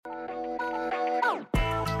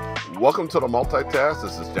Welcome to the MultiTask.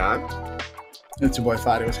 This is John. It's your boy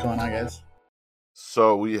Fadi. What's going on, guys?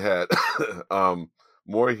 So we had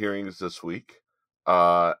more hearings this week,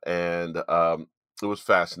 and it was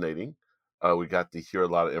fascinating. We got to hear a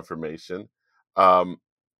lot of information. Um,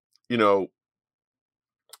 you know,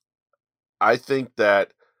 I think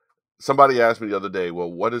that somebody asked me the other day,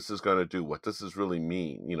 well, what is this going to do? What does this really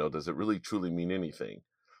mean? Does it really truly mean anything?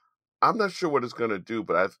 I'm not sure what it's going to do,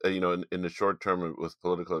 but in the short term with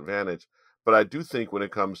political advantage, but I do think when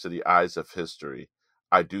it comes to the eyes of history,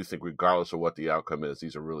 I do think regardless of what the outcome is,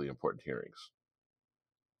 these are really important hearings.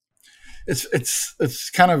 It's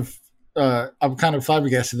kind of I'm kind of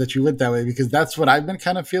flabbergasted that you went that way, because that's what I've been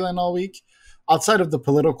kind of feeling all week. Outside of the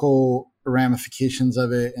political ramifications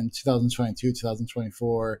of it in 2022,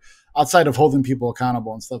 2024, outside of holding people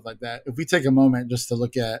accountable and stuff like that, if we take a moment just to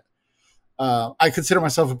look at, I consider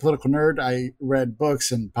myself a political nerd. I read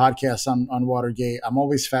books and podcasts on Watergate. I'm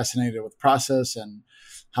always fascinated with process and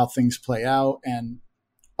how things play out. And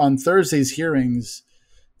on Thursday's hearings,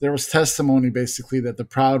 there was testimony basically that the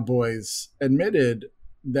Proud Boys admitted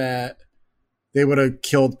that they would have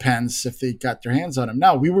killed Pence if they got their hands on him.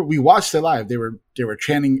 Now, we watched it live. They were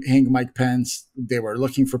chanting "Hang Mike Pence." They were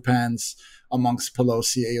looking for Pence amongst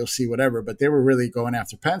Pelosi, AOC, whatever, but they were really going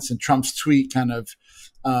after Pence. And Trump's tweet kind of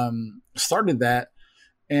started that.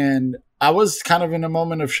 And I was kind of in a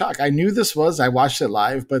moment of shock. I knew this was. I watched it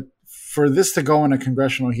live, but for this to go in a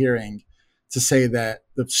congressional hearing to say that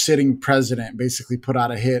the sitting president basically put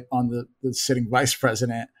out a hit on the sitting vice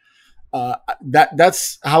president,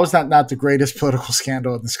 that's how is that not the greatest political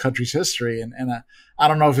scandal in this country's history? And I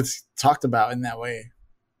don't know if it's talked about in that way.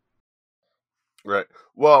 Right.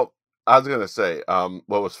 Well, I was going to say,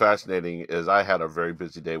 what was fascinating is I had a very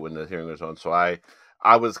busy day when the hearing was on. So I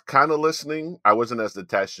was kind of listening. I wasn't as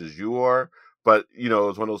detached as you are, but it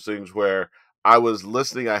was one of those things where I was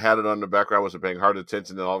listening. I had it on the background. I wasn't paying hard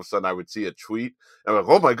attention. And all of a sudden I would see a tweet and I'm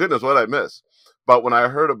like, oh my goodness, what did I miss? But when I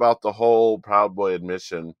heard about the whole Proud Boy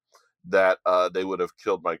admission that they would have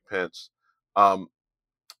killed Mike Pence,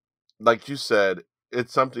 like you said,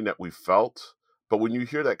 it's something that we felt. But when you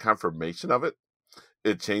hear that confirmation of it,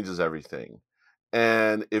 it changes everything.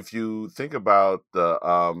 And if you think about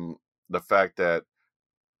the fact that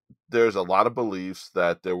there's a lot of beliefs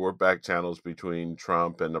that there were back channels between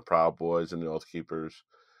Trump and the Proud Boys and the Oath Keepers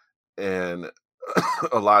and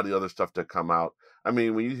a lot of the other stuff that come out. I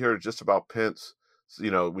mean, when you hear just about Pence,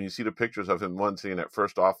 when you see the pictures of him, one sitting at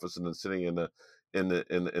first office and then sitting in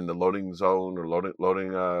the loading zone or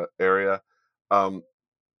loading area,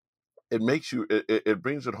 it makes you it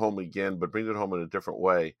brings it home again, but brings it home in a different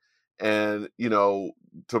way. And to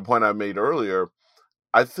a point I made earlier,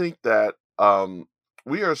 I think that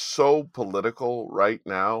we are so political right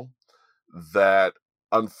now that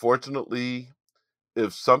unfortunately,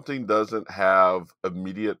 if something doesn't have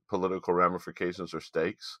immediate political ramifications or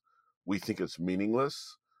stakes, we think it's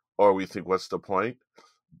meaningless, or we think, what's the point?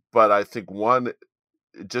 But I think one,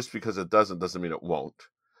 just because it doesn't mean it won't.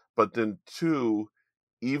 But then two,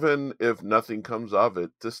 even if nothing comes of it,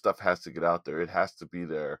 this stuff has to get out there. It has to be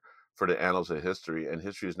there for the annals of history, and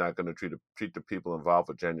history is not going to treat the people involved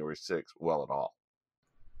with January 6th well at all.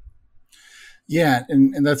 Yeah,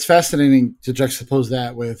 and that's fascinating to juxtapose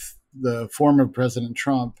that with the former President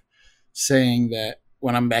Trump saying that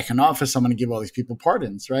when I'm back in office, I'm going to give all these people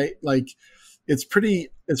pardons, right? Like, it's pretty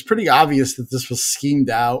obvious that this was schemed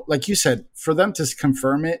out. Like you said, for them to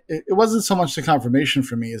confirm it, it wasn't so much the confirmation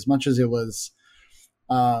for me as much as it was,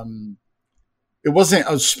 it wasn't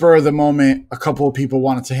a spur of the moment. A couple of people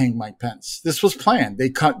wanted to hang Mike Pence. This was planned.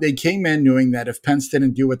 They came in knowing that if Pence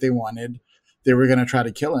didn't do what they wanted, they were going to try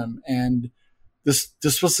to kill him. And this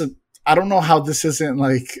was I don't know how this isn't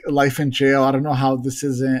like life in jail. I don't know how this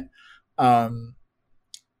isn't, I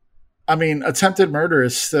mean, attempted murder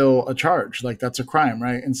is still a charge. Like, that's a crime,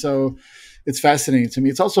 right? And so it's fascinating to me.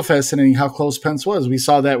 It's also fascinating how close Pence was. We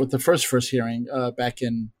saw that with the first hearing back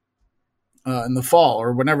in the fall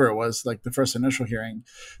or whenever it was, like the first initial hearing.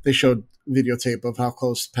 They showed videotape of how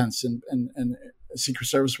close Pence and Secret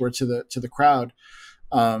Service were to the crowd.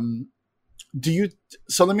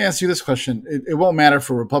 So let me ask you this question. It won't matter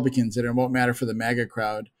for Republicans and it won't matter for the MAGA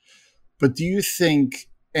crowd, but do you think,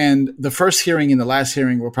 and the first hearing and the last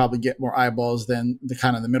hearing will probably get more eyeballs than the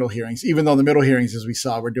kind of the middle hearings, even though the middle hearings, as we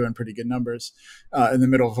saw, were doing pretty good numbers in the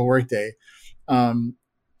middle of a workday. Do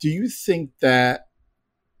you think that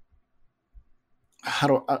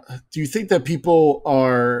do you think that people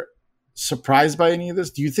are surprised by any of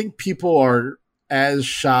this? Do you think people are as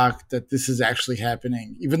shocked that this is actually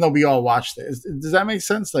happening, even though we all watched it? Does that make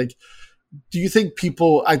sense? Like, do you think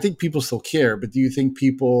people, I think people still care, but do you think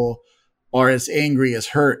people are as angry, as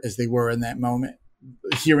hurt as they were in that moment,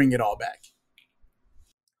 hearing it all back.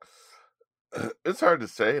 It's hard to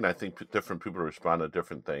say, and I think different people respond to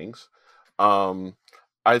different things. Um,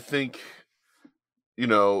 I think you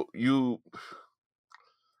know you.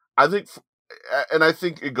 I think, and I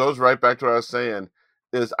think it goes right back to what I was saying.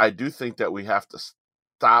 Is I do think that we have to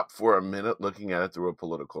stop for a minute looking at it through a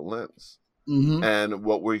political lens. Mm-hmm. And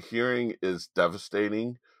what we're hearing is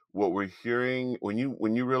devastating. What we're hearing when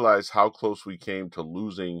you realize how close we came to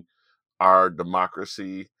losing our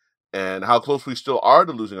democracy and how close we still are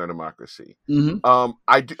to losing our democracy. Mm-hmm.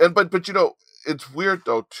 I do, and but it's weird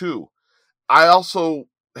though too. I also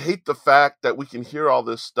hate the fact that we can hear all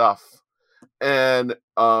this stuff and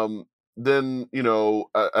then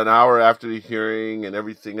an hour after the hearing and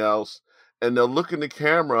everything else, and they'll look in the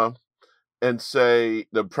camera and say,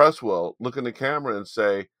 the press will look in the camera and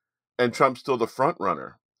say, and Trump's still the front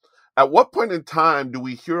runner. At what point in time do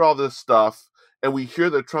we hear all this stuff and we hear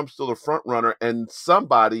that Trump's still the front runner and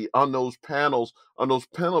somebody on those panels, on those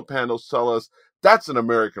panels tell us that's an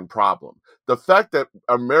American problem? The fact that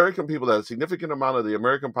American people, that a significant amount of the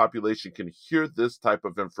American population can hear this type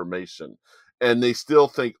of information and they still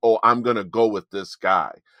think, oh, I'm going to go with this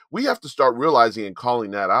guy. We have to start realizing and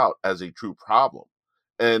calling that out as a true problem.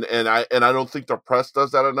 And I don't think the press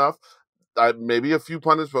does that enough. Maybe a few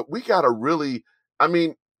pundits, but we got to really, I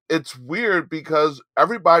mean, it's weird because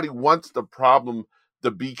everybody wants the problem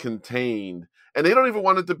to be contained, and they don't even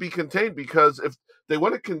want it to be contained because if they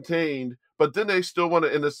want it contained, but then they still want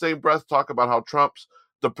to, in the same breath, talk about how Trump's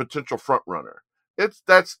the potential front runner. That's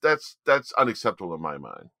unacceptable in my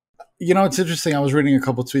mind. It's interesting. I was reading a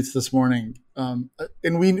couple tweets this morning, and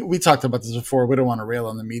we talked about this before. We don't want to rail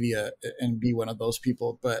on the media and be one of those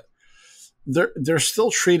people, but they're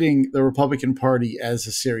still treating the Republican Party as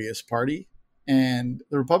a serious party, and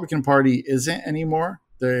the Republican Party isn't anymore.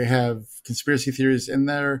 They have conspiracy theories in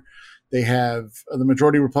there. They have the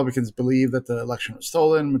majority of Republicans believe that the election was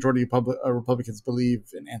stolen. Majority of Republicans believe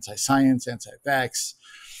in anti-science, anti-vax.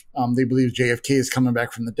 They believe JFK is coming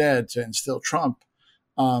back from the dead to instill Trump.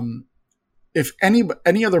 If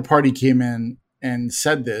any other party came in and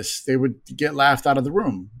said this, they would get laughed out of the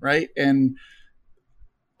room, right? And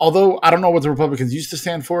although I don't know what the Republicans used to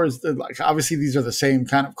stand for, is like obviously these are the same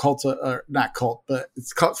kind of cult, or not cult, but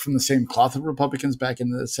it's cut from the same cloth of Republicans back in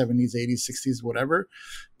the 70s, 80s, 60s, whatever.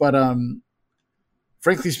 But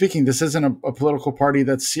frankly speaking, this isn't a political party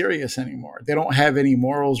that's serious anymore. They don't have any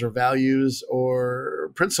morals or values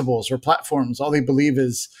or principles or platforms. All they believe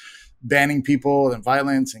is banning people and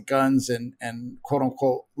violence and guns and quote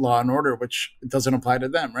unquote law and order, which doesn't apply to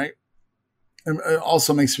them, right? And it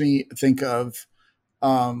also makes me think of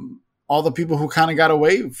all the people who kind of got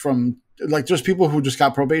away from, like, there's people who just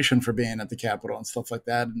got probation for being at the Capitol and stuff like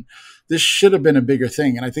that. And this should have been a bigger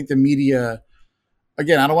thing. And I think the media,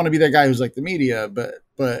 again, I don't want to be that guy who's like the media,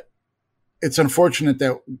 but it's unfortunate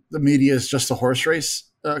that the media is just a horse race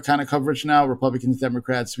kind of coverage now. Republicans,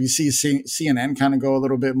 Democrats. We see CNN kind of go a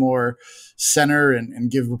little bit more center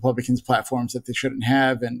and give Republicans platforms that they shouldn't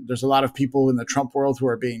have. And there's a lot of people in the Trump world who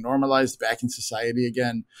are being normalized back in society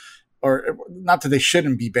again. Or not that they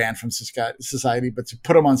shouldn't be banned from society, but to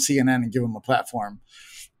put them on CNN and give them a platform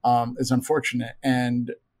is unfortunate.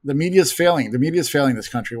 And the media is failing. The media is failing this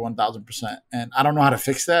country 1,000%. And I don't know how to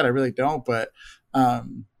fix that. I really don't. But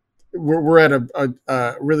we're at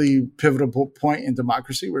a really pivotal point in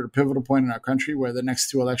democracy. We're at a pivotal point in our country where the next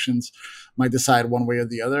two elections might decide one way or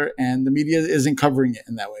the other. And the media isn't covering it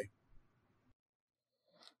in that way.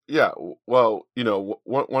 Yeah, well,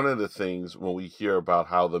 one of the things when we hear about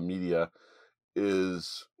how the media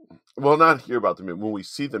is, well, not hear about the media, when we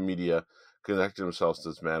see the media connecting themselves to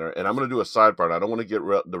this manner, and I'm going to do a sidebar, and I don't want to get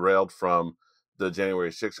derailed from the January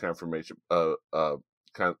 6th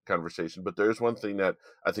conversation, but there's one thing that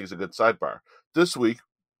I think is a good sidebar. This week,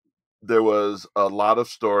 there was a lot of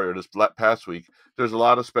story, or this past week, there's a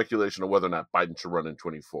lot of speculation of whether or not Biden should run in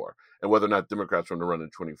 24 and whether or not Democrats want to run in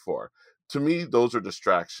 24. To me, those are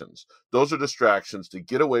distractions. Those are distractions to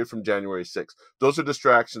get away from January 6th. Those are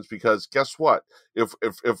distractions because guess what? If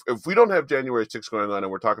we don't have January 6th going on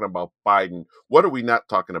and we're talking about Biden, what are we not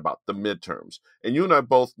talking about? The midterms. And you and I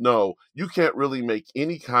both know you can't really make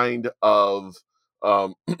any kind of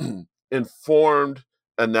informed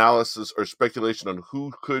analysis or speculation on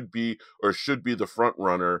who could be or should be the front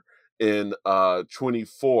runner in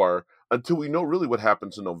 24 until we know really what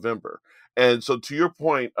happens in November. And so to your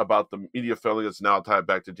point about the media failing us now tied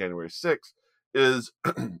back to January 6th is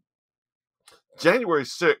January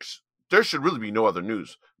 6th, there should really be no other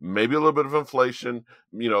news. Maybe a little bit of inflation,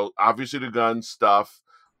 obviously the gun stuff.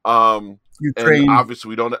 And Ukraine.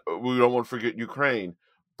 obviously we don't want to forget Ukraine.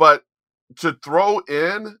 But to throw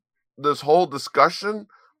in this whole discussion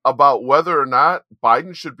about whether or not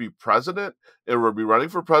Biden should be president and will be running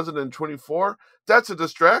for president in 24, that's a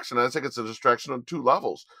distraction. I think it's a distraction on two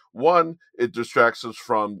levels. One, it distracts us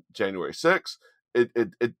from January 6th.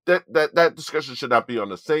 That discussion should not be on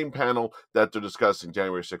the same panel that they're discussing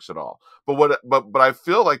January 6th at all. But I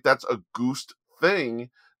feel like that's a goosed thing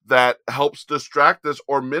that helps distract us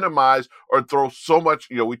or minimize or throw so much,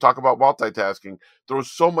 we talk about multitasking, throw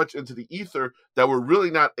so much into the ether that we're really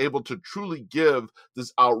not able to truly give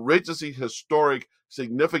this outrageously historic,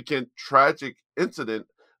 significant, tragic incident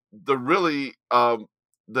the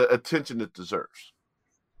attention it deserves.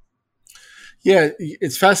 Yeah,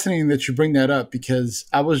 it's fascinating that you bring that up because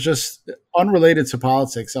I was just unrelated to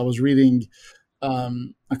politics. I was reading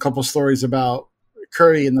a couple stories about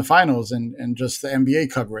Curry in the finals and just the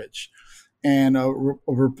NBA coverage. And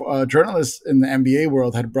a journalist in the NBA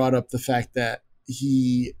world had brought up the fact that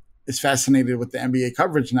he is fascinated with the NBA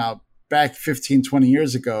coverage now. Back 15, 20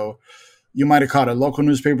 years ago, you might have caught a local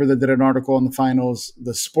newspaper that did an article on the finals,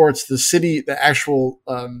 the sports, the city, the actual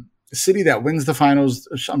city that wins the finals,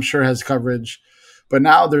 I'm sure has coverage. But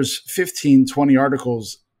now there's 15, 20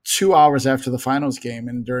 articles 2 hours after the finals game,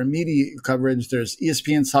 and their immediate coverage. There's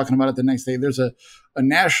ESPN's talking about it the next day. There's a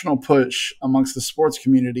national push amongst the sports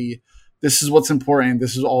community. This is what's important.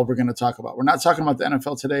 This is all we're going to talk about. We're not talking about the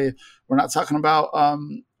NFL today. We're not talking about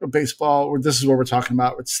baseball. This is what we're talking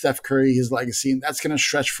about with Steph Curry, his legacy, and that's going to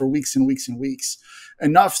stretch for weeks and weeks and weeks,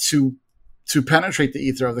 enough to penetrate the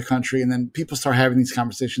ether of the country. And then people start having these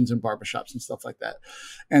conversations in barbershops and stuff like that.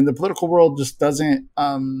 And the political world just doesn't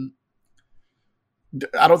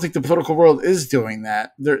I don't think the political world is doing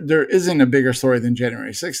that. There isn't a bigger story than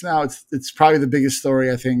January 6th now. It's probably the biggest story,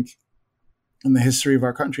 I think, in the history of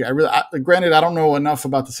our country. Granted, I don't know enough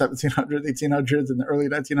about the 1700s, 1800s, and the early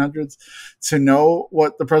 1900s to know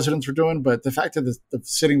what the presidents were doing. But the fact that the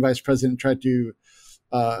sitting vice president tried to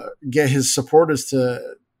get his supporters to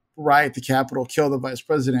riot the Capitol, kill the vice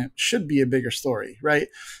president, should be a bigger story, right?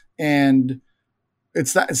 And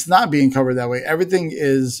it's not being covered that way. Everything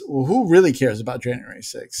is, well, who really cares about January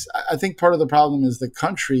 6th? I think part of the problem is the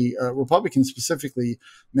country, Republicans specifically,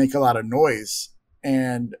 make a lot of noise,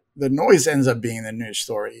 and the noise ends up being the news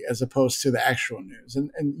story as opposed to the actual news.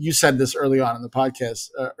 And you said this early on in the podcast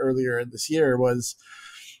earlier this year, was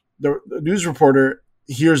the news reporter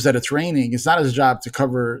hears that it's raining. It's not his job to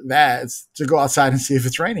cover that. It's to go outside and see if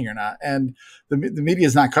it's raining or not. And the media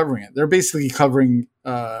is not covering it. They're basically covering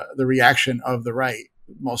the reaction of the right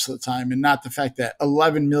most of the time, and not the fact that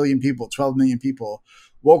 11 million people, 12 million people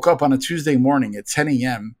woke up on a Tuesday morning at 10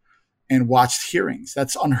 a.m. and watched hearings.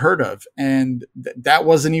 That's unheard of. And that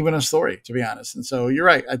wasn't even a story, to be honest. And so you're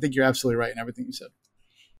right. I think you're absolutely right in everything you said.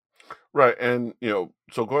 Right. And,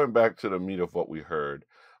 so going back to the meat of what we heard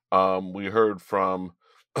from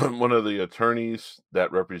one of the attorneys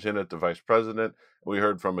that represented the vice president. We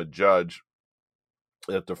heard from a judge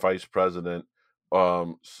that the vice president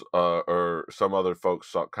or some other folks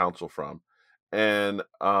sought counsel from. And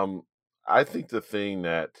I think the thing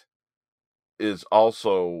that is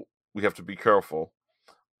also, we have to be careful,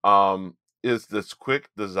 is this quick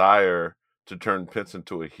desire to turn Pence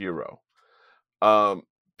into a hero. All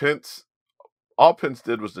Pence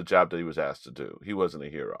did was the job that he was asked to do. He wasn't a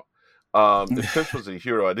hero. If Pence was a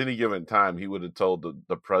hero at any given time, he would have told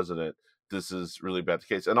the president, this is really bad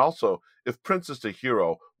case. And also, if Pence is the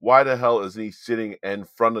hero, why the hell is he sitting in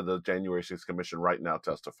front of the January 6th Commission right now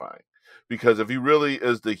testifying? Because if he really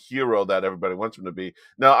is the hero that everybody wants him to be,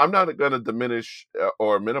 now I'm not going to diminish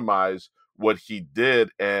or minimize what he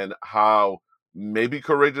did and how maybe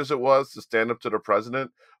courageous it was to stand up to the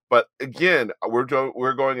president. But again, we're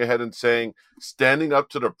going ahead and saying standing up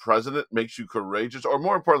to the president makes you courageous, or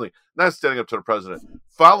more importantly, not standing up to the president,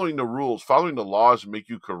 following the rules, following the laws make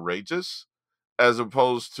you courageous, as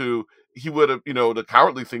opposed to he would have, the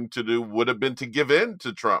cowardly thing to do would have been to give in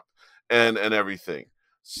to Trump and everything.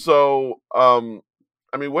 So, how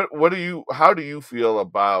do you feel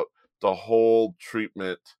about the whole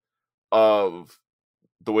treatment of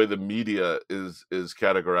the way the media is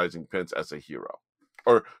categorizing Pence as a hero?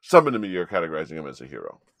 Or some in the media are categorizing him as a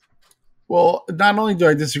hero. Well, not only do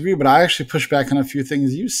I disagree, but I actually push back on a few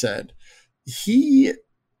things you said. He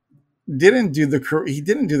didn't do the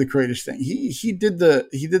courageous thing. He did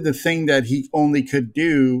the thing that he only could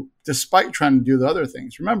do, despite trying to do the other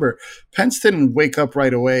things. Remember, Pence didn't wake up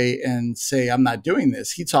right away and say, "I'm not doing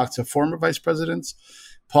this." He talked to former vice presidents.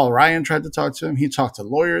 Paul Ryan tried to talk to him. He talked to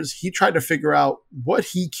lawyers. He tried to figure out what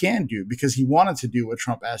he can do because he wanted to do what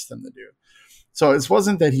Trump asked him to do. So it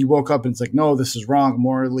wasn't that he woke up and it's like, no, this is wrong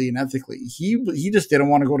morally and ethically. He just didn't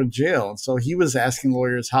want to go to jail. So he was asking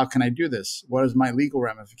lawyers, how can I do this? What is my legal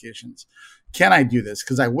ramifications? Can I do this?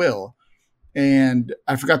 Because I will. And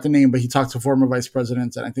I forgot the name, but he talked to former vice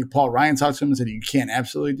presidents, and I think Paul Ryan talked to him and said, you can't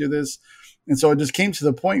absolutely do this. And so it just came to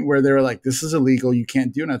the point where they were like, this is illegal. You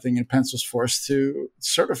can't do nothing. And Pence was forced to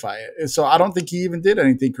certify it. And so I don't think he even did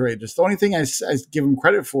anything courageous. The only thing I give him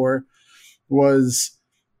credit for was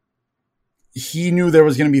he knew there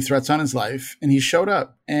was going to be threats on his life, and he showed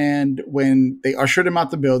up. And when they ushered him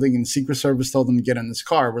out the building and Secret Service told him to get in this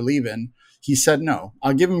car, we're leaving, he said no.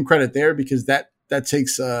 I'll give him credit there, because that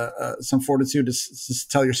takes some fortitude to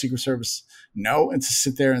tell your Secret Service no, and to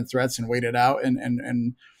sit there in threats and wait it out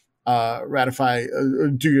and ratify,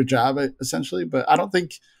 do your job essentially. But I don't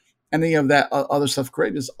think any of that other stuff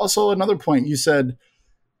courageous. Also, another point you said,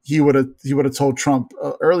 he would have told Trump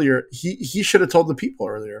earlier. He should have told the people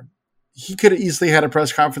earlier. He could have easily had a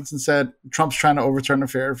press conference and said, Trump's trying to overturn a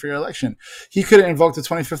fair election. He could have invoked the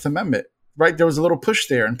 25th Amendment, right? There was a little push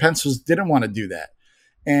there, and Pence didn't want to do that.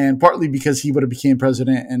 And partly because he would have became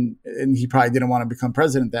president, and he probably didn't want to become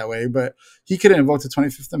president that way, but he could have invoked the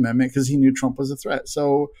 25th Amendment because he knew Trump was a threat.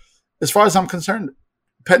 So as far as I'm concerned,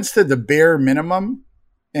 Pence did the bare minimum,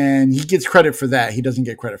 and he gets credit for that. He doesn't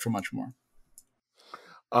get credit for much more.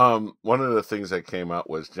 One of the things that came out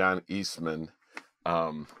was John Eastman.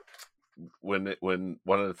 When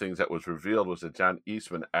one of the things that was revealed was that John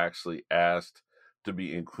Eastman actually asked to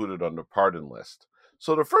be included on the pardon list.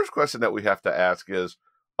 So the first question that we have to ask is,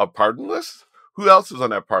 a pardon list? Who else is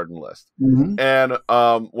on that pardon list? Mm-hmm. And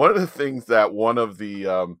one of the things that one of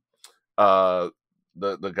the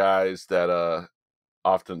guys that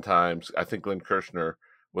oftentimes, I think Glenn Kirshner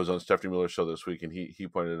was on Stephanie Miller's show this week, and he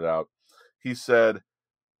pointed it out. He said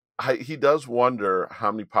he does wonder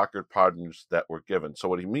how many pocket pardons that were given. So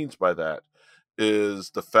what he means by that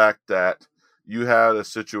is the fact that you had a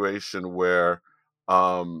situation where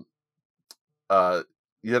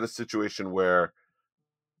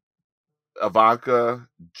Ivanka,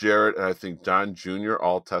 Jared, and I think Don Jr.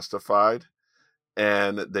 all testified,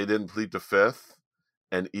 and they didn't plead the fifth,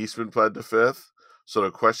 and Eastman pled the fifth. So the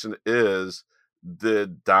question is,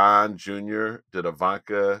 did Don Jr., did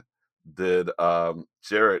Ivanka, did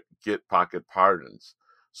Jared get pocket pardons?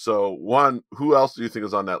 So one, who else do you think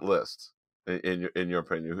is on that list? In your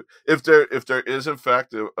opinion, if there is in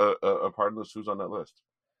fact a pardon list, who's on that list?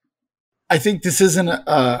 I think this isn't.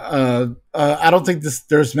 I don't think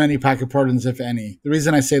there's many pocket pardons, if any. The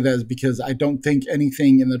reason I say that is because I don't think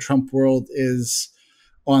anything in the Trump world is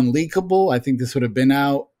unleakable. I think this would have been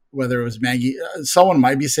out, whether it was Maggie. Someone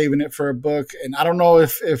might be saving it for a book, and I don't know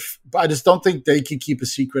if I just don't think they could keep a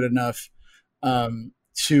secret enough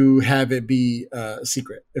to have it be a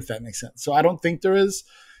secret, if that makes sense. So I don't think there is.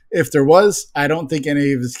 If there was, I don't think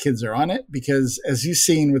any of his kids are on it, because as you've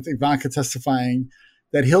seen with Ivanka testifying,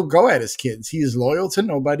 that he'll go at his kids. He is loyal to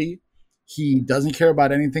nobody. He doesn't care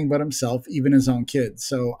about anything but himself, even his own kids.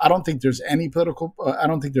 So I don't think there's any political. I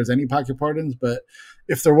don't think there's any pocket pardons. But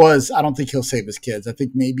if there was, I don't think he'll save his kids. I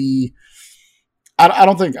think maybe. I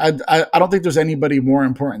don't think. I don't think there's anybody more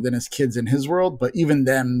important than his kids in his world. But even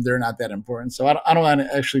them, they're not that important. So I don't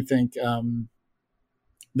actually think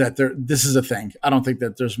that this is a thing. I don't think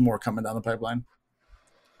that there's more coming down the pipeline.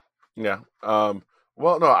 Yeah.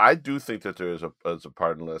 Well, no, I do think that there is a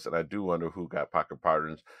pardon list, and I do wonder who got pocket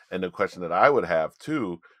pardons. And the question that I would have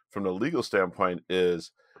too, from the legal standpoint,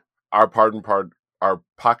 is are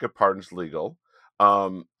pocket pardons legal?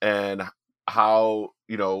 And how,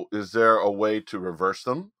 is there a way to reverse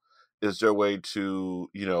them? Is there a way to,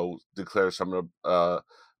 declare some of the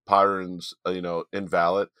pardons,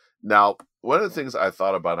 invalid? Now, one of the things I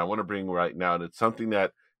thought about, and I want to bring right now, and it's something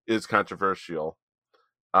that is controversial.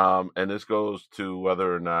 And this goes to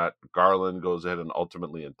whether or not Garland goes ahead and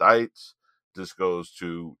ultimately indicts. This goes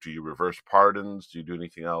to, do you reverse pardons? Do you do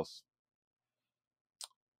anything else?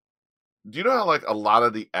 Do you know how, like, a lot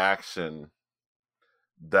of the action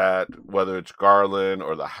that, whether it's Garland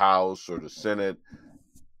or the House or the Senate,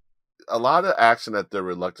 a lot of action that they're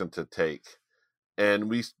reluctant to take, and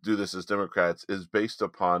we do this as Democrats, is based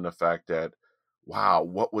upon the fact that, wow,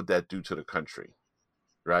 what would that do to the country?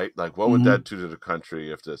 Right? Like, what would that do to the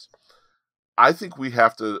country if this? I think we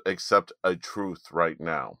have to accept a truth right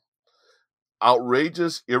now.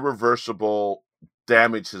 Outrageous, irreversible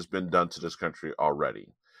damage has been done to this country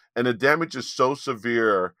already. And the damage is so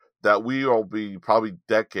severe that we will be probably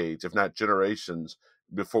decades, if not generations,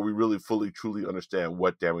 before we really fully, truly understand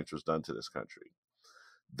what damage was done to this country.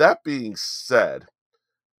 That being said,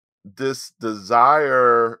 this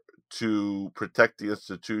desire to protect the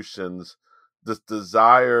institutions this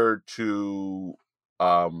desire to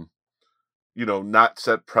not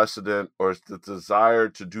set precedent, or the desire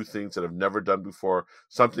to do things that have never done before,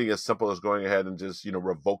 something as simple as going ahead and just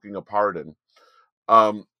revoking a pardon.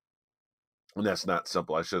 And that's not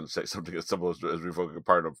simple. I shouldn't say something as simple as revoking a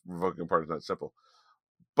pardon. Revoking a pardon is not simple.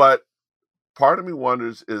 But part of me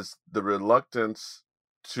wonders is the reluctance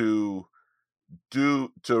to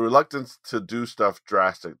do stuff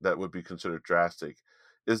drastic that would be considered drastic.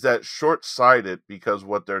 Is that short-sighted, because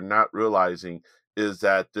what they're not realizing is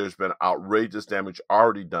that there's been outrageous damage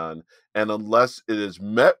already done, and unless it is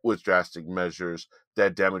met with drastic measures,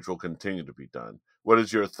 that damage will continue to be done. What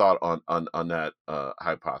is your thought on that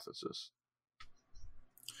hypothesis?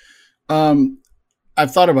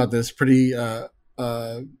 I've thought about this pretty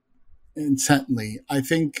intently. I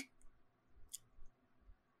think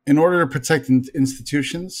in order to protect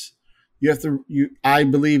institutions, I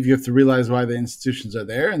believe you have to realize why the institutions are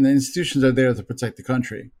there, and the institutions are there to protect the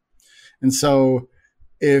country. And so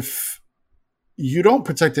if you don't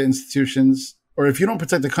protect the institutions, or if you don't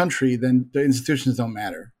protect the country, then the institutions don't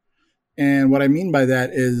matter. And what I mean by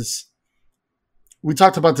that is, we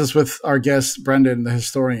talked about this with our guest, Brendan, the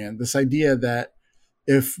historian, this idea that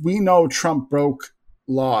if we know Trump broke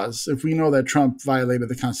laws, if we know that Trump violated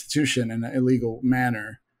the Constitution in an illegal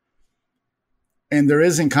manner, and there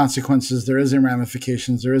isn't consequences, there isn't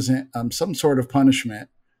ramifications, there isn't some sort of punishment,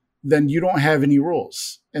 then you don't have any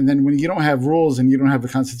rules. And then when you don't have rules and you don't have a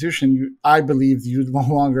constitution, I believe you no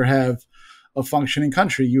longer have a functioning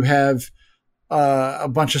country. You have a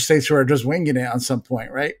bunch of states who are just winging it on some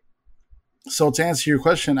point, right? So to answer your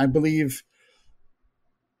question, I believe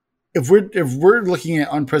if we're looking at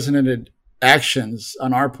unprecedented actions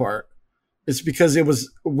on our part, it's because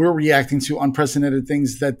we're reacting to unprecedented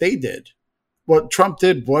things that they did. What Trump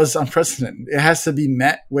did was unprecedented. It has to be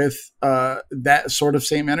met with that sort of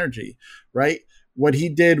same energy, right? What he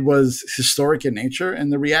did was historic in nature,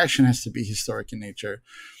 and the reaction has to be historic in nature.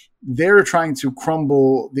 They're trying to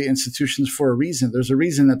crumble the institutions for a reason. There's a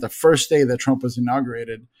reason that the first day that Trump was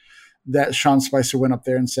inaugurated, that Sean Spicer went up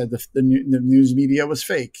there and said the news media was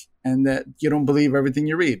fake, and that you don't believe everything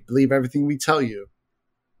you read, believe everything we tell you.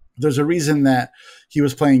 There's a reason that he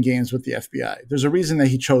was playing games with the FBI. There's a reason that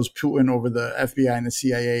he chose Putin over the FBI and the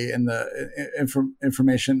CIA and the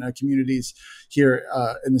information communities here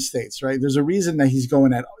in the States, right? There's a reason that he's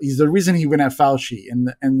the reason he went at Fauci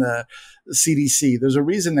and the CDC. There's a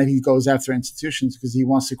reason that he goes after institutions, because he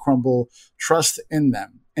wants to crumble trust in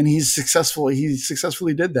them. And he's successful. He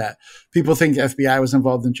successfully did that. People think FBI was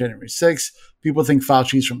involved in January 6th. People think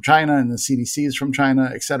Fauci's from China and the CDC is from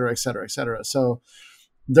China, et cetera, et cetera, et cetera. So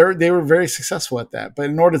they were very successful at that. But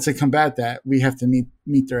in order to combat that, we have to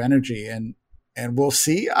meet their energy. And we'll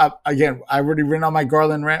see. Again, I've already written on my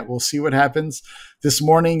Garland rant. We'll see what happens. This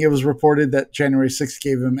morning, it was reported that January 6th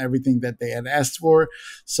gave them everything that they had asked for.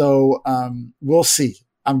 So we'll see.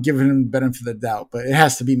 I'm giving them the benefit of the doubt, but it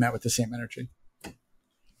has to be met with the same energy.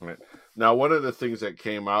 Right. Now, one of the things that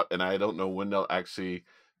came out, and I don't know when they'll actually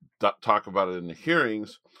talk about it in the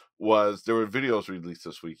hearings, was there were videos released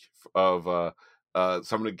this week of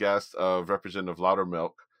some of the guests of Representative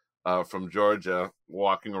Loudermilk from Georgia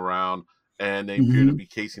walking around, and they appear to be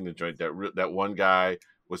casing the joint. That one guy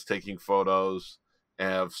was taking photos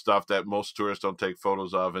of stuff that most tourists don't take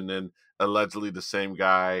photos of, and then allegedly the same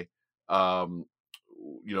guy, recorded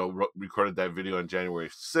that video on January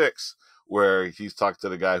 6th, where he's talked to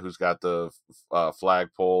the guy who's got the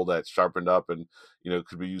flagpole that's sharpened up and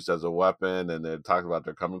could be used as a weapon, and they're talking about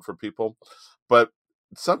they're coming for people. But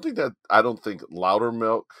something that I don't think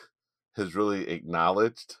Loudermilk has really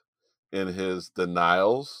acknowledged in his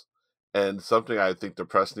denials, and something I think the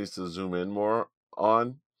press needs to zoom in more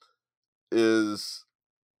on, is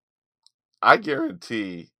I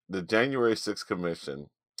guarantee the January 6th Commission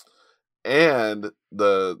and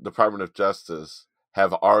the Department of Justice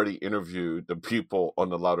have already interviewed the people on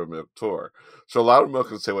the Loudermilk tour. So Loudermilk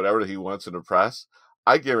can say whatever he wants in the press.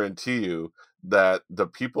 I guarantee you that the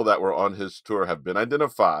people that were on his tour have been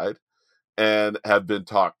identified and have been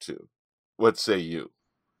talked to. What say you?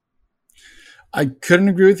 I couldn't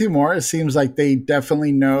agree with you more. It seems like they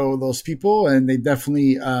definitely know those people, and they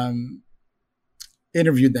definitely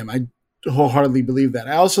interviewed them. I wholeheartedly believe that.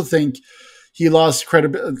 I also think he lost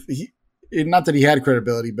credibility. Not that he had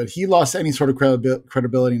credibility, but he lost any sort of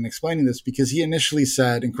credibility in explaining this, because he initially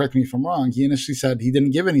said, and correct me if I'm wrong, he initially said he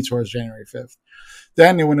didn't give any tours January 5th.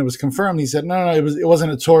 Then when it was confirmed, he said, no, it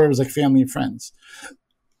wasn't a tour. It was like family and friends.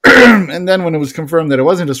 And then when it was confirmed that it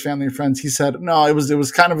wasn't just family and friends, he said, no, it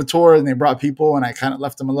was kind of a tour, and they brought people, and I kind of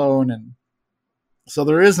left them alone. And so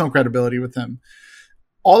there is no credibility with him.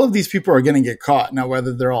 all of these people are going to get caught. Now,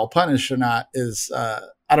 whether they're all punished or not is,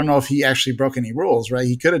 I don't know if he actually broke any rules, right?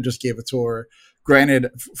 He could have just gave a tour. Granted,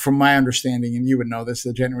 from my understanding, and you would know this,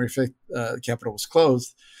 the January 5th Capitol was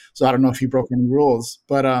closed. So I don't know if he broke any rules.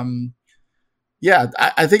 But yeah,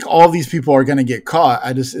 I think all these people are going to get caught.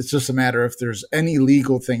 It's just a matter if there's any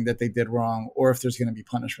legal thing that they did wrong or if there's going to be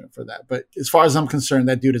punishment for that. But as far as I'm concerned,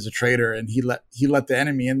 that dude is a traitor, and he let the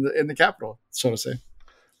enemy in the Capitol, so to say.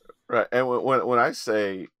 Right. And when I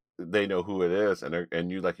say they know who it is,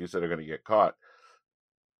 and you, like you said, are going to get caught,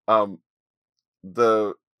 um,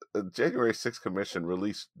 the January 6th Commission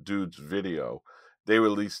released dude's video. They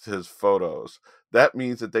released his photos. That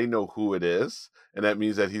means that they know who it is, and that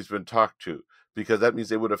means that he's been talked to, because that means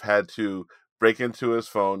they would have had to break into his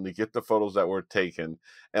phone to get the photos that were taken.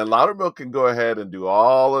 And Loudermilk can go ahead and do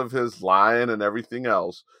all of his lying and everything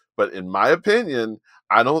else. But in my opinion,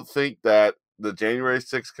 I don't think that the January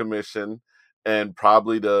 6th Commission and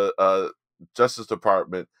probably the Justice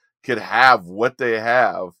Department could have what they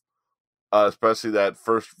have, especially that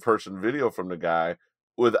first person video from the guy,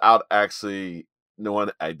 without actually, no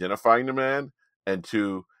one, identifying the man, and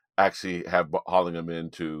two, actually hauling him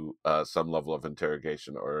into some level of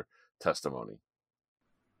interrogation or testimony.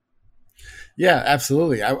 Yeah,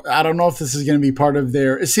 absolutely. I don't know if this is going to be part of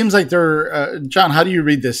their. It seems like they're John. How do you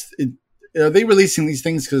read this? Are they releasing these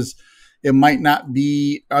things because it might not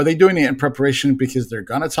be? Are they doing it in preparation because they're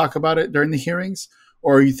going to talk about it during the hearings,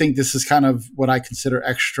 or you think this is kind of what I consider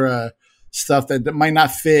extra stuff that might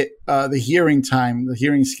not fit the hearing time, the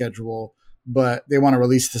hearing schedule, but they want to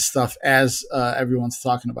release this stuff as everyone's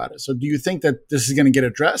talking about it? So, do you think that this is going to get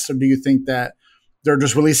addressed, or do you think that they're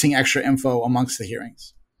just releasing extra info amongst the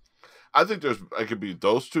hearings? I think it could be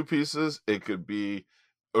those two pieces. It could be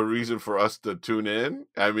a reason for us to tune in.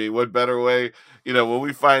 I mean, what better way, when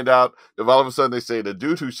we find out, if all of a sudden they say the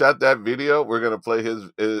dude who shot that video, we're going to play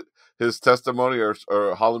his testimony,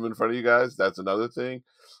 or haul him in front of you guys. That's another thing.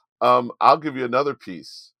 I'll give you another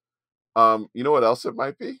piece. You know what else it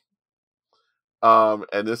might be?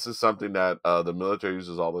 And this is something that the military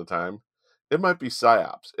uses all the time. It might be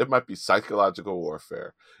psyops. It might be psychological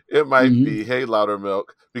warfare. It might Mm-hmm. be, hey, Loudermilk,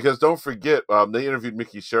 because don't forget, they interviewed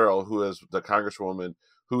Mickey Sherrill, who is the congresswoman,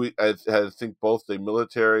 who has, I think, both a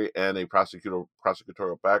military and a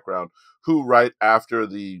prosecutorial background, who right after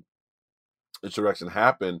the insurrection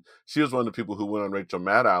happened, she was one of the people who went on Rachel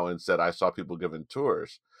Maddow and said, I saw people giving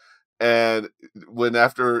tours. And when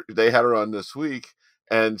after they had her on this week,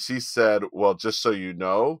 and she said, well, just so you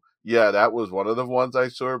know, yeah, that was one of the ones I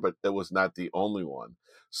saw, but it was not the only one.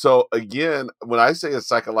 So again, when I say it's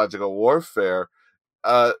psychological warfare,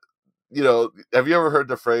 uh, have you ever heard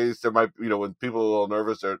the phrase, there might, when people are a little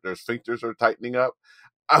nervous, their sphincters are tightening up?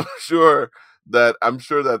 I'm sure that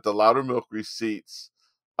the Loudermilk receipts,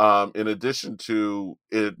 in addition to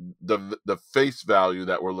the face value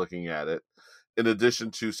that we're looking at it, in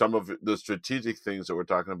addition to some of the strategic things that we're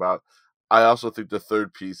talking about, I also think the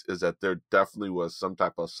third piece is that there definitely was some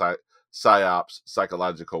type of psyops,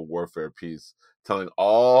 psychological warfare piece, telling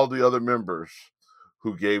all the other members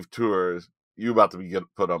who gave tours, you about to be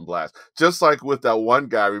put on blast. Just like with that one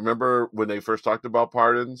guy, remember when they first talked about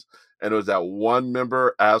pardons, and it was that one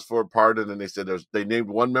member asked for a pardon, and they said they named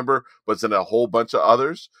one member, but it's in a whole bunch of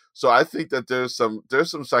others. So I think that there's some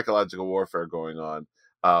psychological warfare going on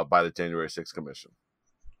by the January 6th Commission.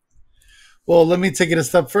 Well, let me take it a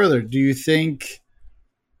step further. Do you think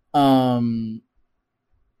um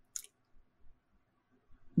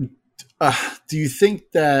do you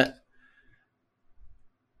think that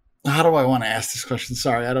how do I want to ask this question?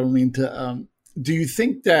 Sorry, I don't mean to do you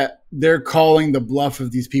think that they're calling the bluff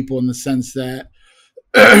of these people in the sense that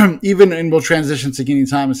even, and we'll transition to Ginni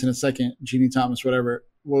Thomas in a second, Ginni Thomas, whatever,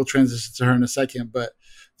 we'll transition to her in a second, but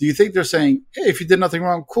do you think they're saying, hey, if you did nothing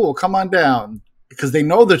wrong, cool, come on down, because they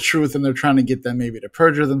know the truth and they're trying to get them maybe to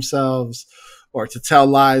perjure themselves or to tell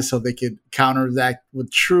lies so they could counter that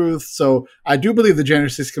with truth? So I do believe the January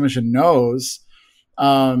 6th Commission knows,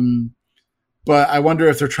 um, but I wonder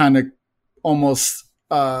if they're trying to almost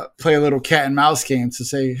play a little cat and mouse game to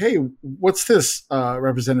say, hey, what's this,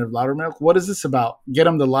 Representative Loudermilk? What is this about? Get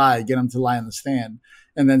them to lie in the stand,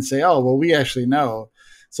 and then say, oh, well, we actually know.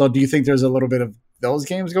 So do you think there's a little bit of those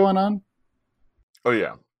games going on? Oh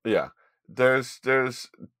yeah, yeah. There's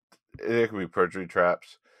it can be perjury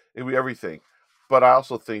traps. It can be everything. But I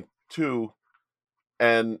also think too,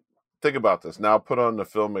 and think about this. Now put on the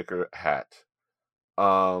filmmaker hat.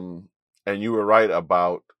 And you were right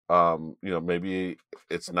about maybe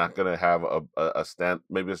it's not going to have a stand.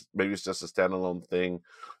 Maybe it's just a standalone thing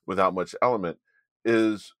without much element.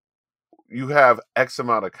 Is you have X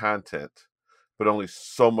amount of content, but only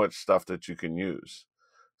so much stuff that you can use.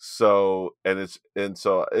 So it's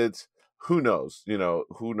who knows,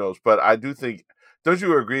 who knows. But I do think, don't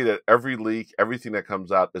you agree that every leak, everything that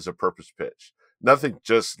comes out is a purpose pitch? Nothing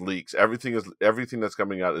just leaks. Everything that's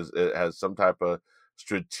coming out is it has some type of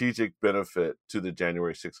strategic benefit to the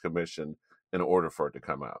January 6th commission in order for it to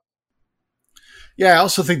come out. Yeah, I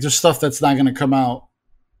also think there's stuff that's not going to come out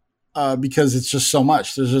because it's just so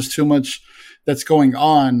much. There's just too much that's going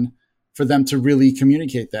on for them to really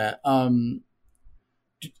communicate that.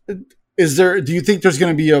 Is there? Do you think there's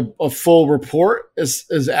going to be a full report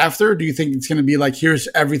as after? Do you think it's going to be like, here's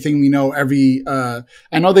everything we know?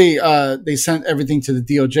 I know they sent everything to the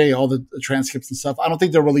DOJ, all the transcripts and stuff. I don't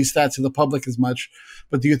think they'll release that to the public as much.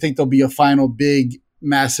 But do you think there'll be a final big,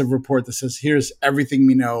 massive report that says, here's everything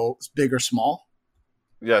we know, big or small?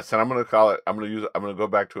 Yes, and I'm going to call it. I'm going to go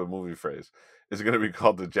back to a movie phrase. It's going to be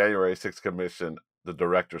called the January 6th Commission, the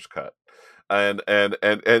director's cut. And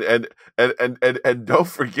don't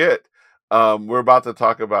forget, we're about to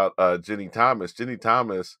talk about Ginni Thomas. Ginni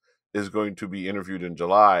Thomas is going to be interviewed in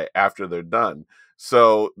July after they're done.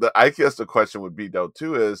 So I guess the question would be though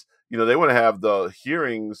too is, they want to have the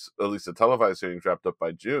hearings, at least the televised hearings, wrapped up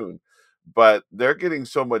by June. But they're getting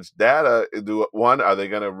so much data. One, are they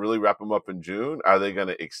going to really wrap them up in June? Are they going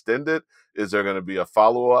to extend it? Is there going to be a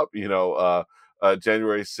follow up?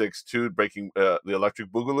 January 6th, too, breaking the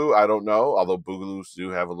electric boogaloo. I don't know, although boogaloos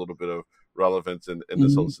do have a little bit of relevance in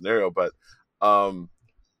this whole scenario. But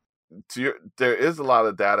there is a lot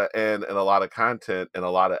of data and a lot of content and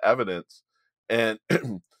a lot of evidence. And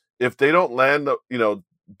if they don't land,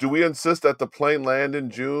 do we insist that the plane land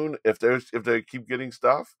in June if they keep getting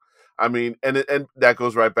stuff? I mean, and that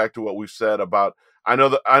goes right back to what we've said about. I know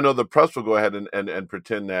the press will go ahead and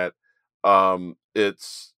pretend that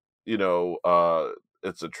it's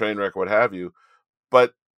it's a train wreck, what have you.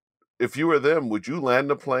 But if you were them, would you land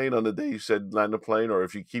the plane on the day you said land the plane, or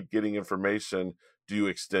if you keep getting information, do you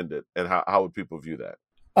extend it? And how would people view that?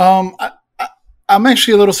 I'm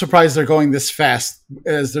actually a little surprised they're going this fast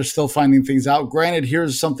as they're still finding things out. Granted,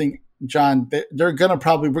 here's something, John, we're going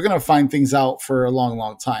to find things out for a long,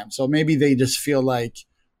 long time. So maybe they just feel like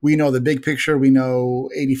we know the big picture. We know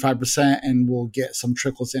 85% and we'll get some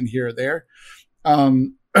trickles in here or there.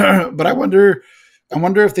 But I wonder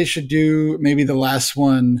if they should do maybe the last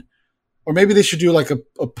one, or maybe they should do like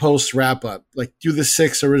a post wrap up, like do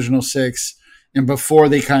the original six. And before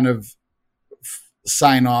they kind of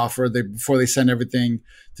sign off before they send everything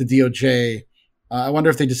to DOJ, I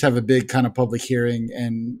wonder if they just have a big kind of public hearing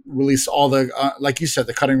and release all the, like you said,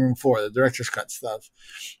 the cutting room floor, the director's cut stuff.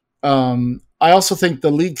 I also think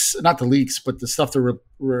not the leaks, but the stuff they're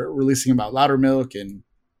releasing about Loudermilk and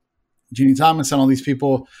Ginni Thomas and all these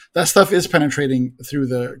people, that stuff is penetrating through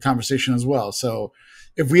the conversation as well. So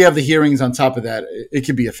if we have the hearings on top of that, it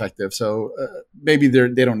could be effective. So maybe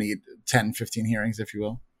they don't need 10, 15 hearings, if you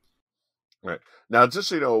will. Right. Now, just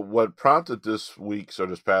so you know, what prompted this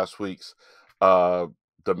past week's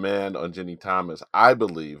demand on Ginni Thomas, I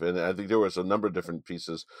believe, and I think there was a number of different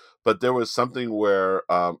pieces, but there was something where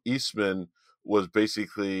Eastman was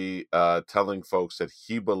basically telling folks that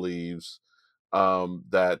he believes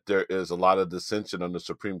that there is a lot of dissension on the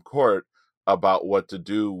Supreme Court about what to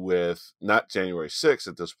do with not January 6th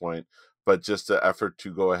at this point, but just the effort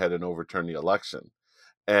to go ahead and overturn the election.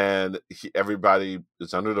 And everybody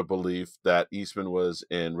is under the belief that Eastman was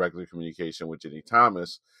in regular communication with Ginni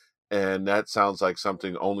Thomas. And that sounds like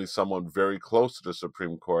something only someone very close to the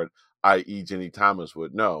Supreme Court, i.e. Ginni Thomas,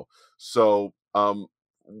 would know. So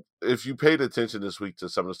if you paid attention this week to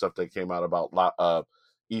some of the stuff that came out about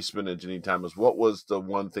Eastman and Ginni Thomas, what was the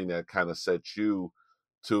one thing that kind of set you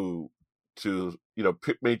to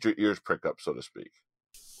made your ears prick up, so to speak?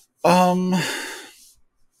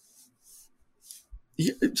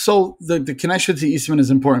 So the connection to Eastman is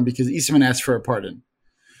important because Eastman asked for a pardon.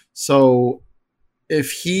 So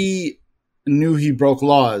if he knew he broke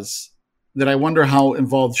laws, then I wonder how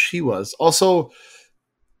involved she was. Also,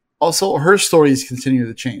 her stories continue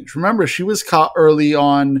to change. Remember, she was caught early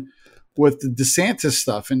on with the DeSantis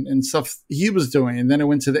stuff and stuff he was doing, and then it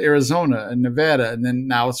went to the Arizona and Nevada, and then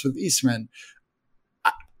now it's with Eastman.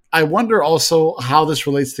 I wonder also how this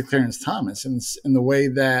relates to Clarence Thomas in the way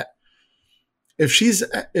that if she's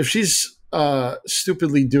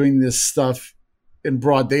stupidly doing this stuff in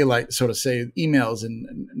broad daylight, so to say, emails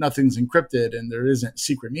and nothing's encrypted and there isn't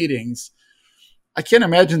secret meetings, I can't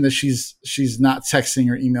imagine that she's not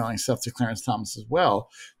texting or emailing stuff to Clarence Thomas as well.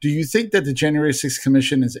 Do you think that the January 6th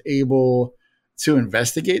Commission is able to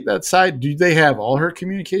investigate that side? Do they have all her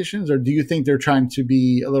communications, or do you think they're trying to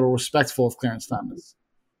be a little respectful of Clarence Thomas?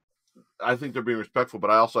 I think they're being respectful,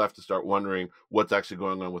 but I also have to start wondering what's actually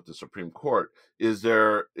going on with the Supreme Court. Is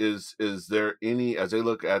there any, as they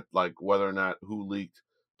look at like whether or not who leaked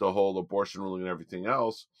the whole abortion ruling and everything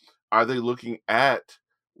else, are they looking at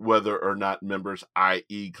whether or not members,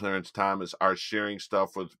 i.e., Clarence Thomas, are sharing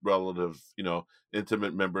stuff with relative,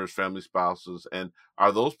 intimate members, family spouses, and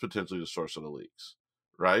are those potentially the source of the leaks,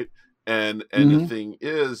 right? And the Mm-hmm. thing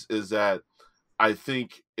is that I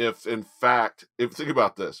think if think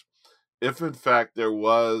about this, if in fact there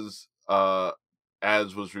was,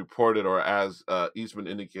 as was reported or as Eastman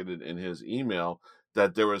indicated in his email,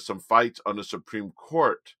 that there was some fights on the Supreme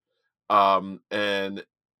Court, and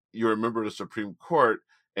you're a member of the Supreme Court,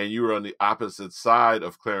 and you were on the opposite side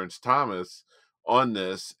of Clarence Thomas on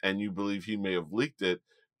this, and you believe he may have leaked it,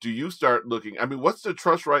 do you start looking? I mean, what's the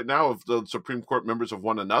trust right now of the Supreme Court members of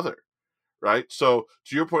one another? Right. So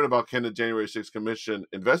to your point about can the January 6th Commission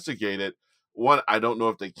investigate it? One, I don't know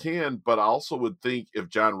if they can, but I also would think if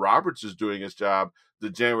John Roberts is doing his job, the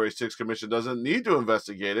January 6th Commission doesn't need to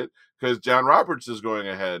investigate it because John Roberts is going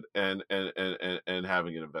ahead and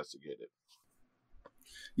having it investigated.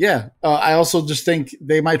 Yeah, I also just think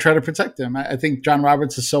they might try to protect him. I think John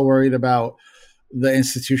Roberts is so worried about the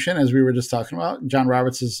institution, as we were just talking about. John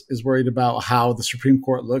Roberts is worried about how the Supreme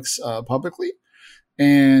Court looks publicly,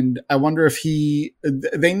 and I wonder if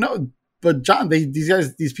they know. But John,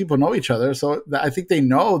 these people know each other, so I think they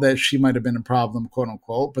know that she might have been a problem, quote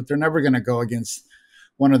unquote. But they're never going to go against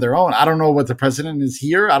one of their own. I don't know what the president is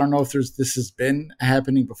here. I don't know if this has been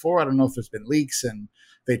happening before. I don't know if there's been leaks and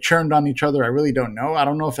they churned on each other. I really don't know. I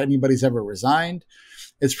don't know if anybody's ever resigned.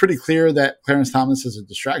 It's pretty clear that Clarence Thomas is a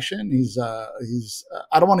distraction. He's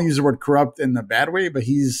I don't want to use the word corrupt in the bad way, but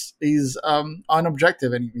he's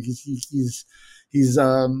unobjective, and he's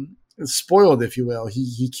spoiled, if you will.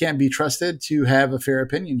 He can't be trusted to have a fair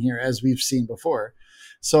opinion here, as we've seen before.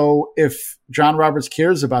 So if John Roberts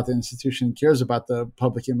cares about the institution, cares about the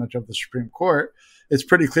public image of the Supreme Court, it's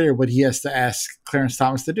pretty clear what he has to ask Clarence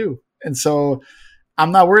Thomas to do. And so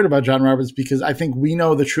I'm not worried about John Roberts because I think we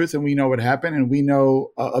know the truth and we know what happened and we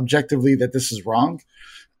know objectively that this is wrong.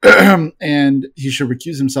 And he should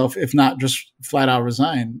recuse himself, if not just flat out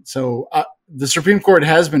resign. So the Supreme Court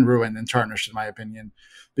has been ruined and tarnished, in my opinion,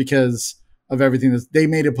 because of everything that they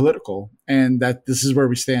made it political, and that this is where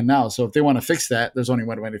we stand now. So if they want to fix that, there's only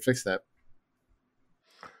one way to fix that.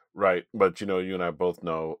 Right. But, you and I both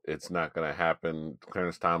know it's not going to happen.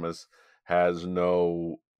 Clarence Thomas has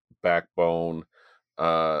no backbone,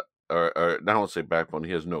 or not only say backbone,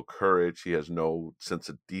 he has no courage, he has no sense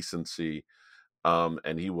of decency,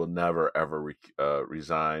 and he will never ever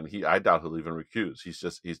resign. I doubt he'll even recuse. He's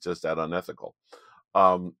just that unethical.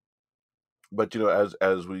 Um, but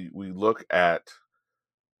as we look at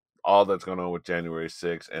all that's going on with January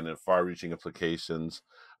 6th and the far-reaching implications,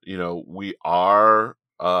 we are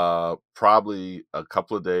probably a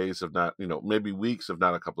couple of days, if not, maybe weeks, if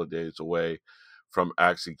not a couple of days away from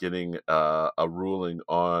actually getting a ruling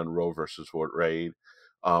on Roe versus Wade.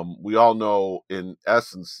 We all know, in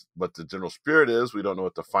essence, what the general spirit is. We don't know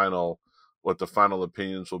what the final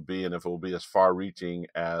opinions will be, and if it will be as far-reaching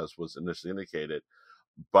as was initially indicated.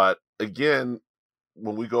 But again,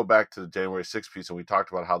 when we go back to the January 6th piece and we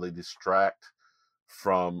talked about how they distract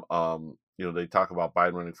from, they talk about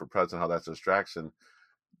Biden running for president, how that's a distraction.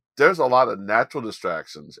 There's a lot of natural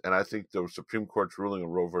distractions, and I think the Supreme Court's ruling on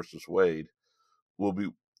Roe versus Wade will be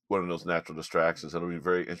one of those natural distractions. It'll be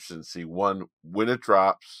very interesting to see, one, when it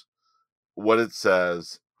drops, what it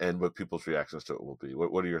says, and what people's reactions to it will be.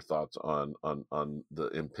 What are your thoughts on the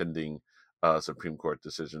impending Supreme Court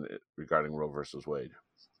decision regarding Roe versus Wade?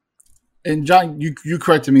 And John, you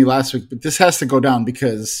corrected me last week, but this has to go down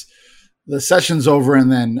because the session's over,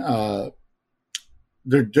 and then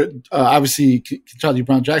obviously Charlie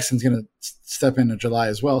Brown Jackson's going to step in July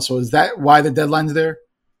as well. So is that why the deadline's there?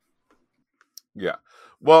 Yeah.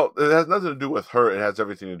 Well, it has nothing to do with her. It has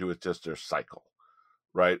everything to do with just their cycle,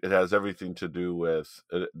 right? It has everything to do with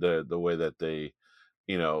the way that they,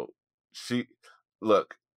 you know, she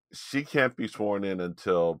look. She can't be sworn in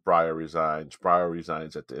until Breyer resigns. Breyer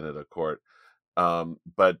resigns at the end of the court.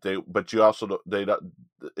 But you also they don't.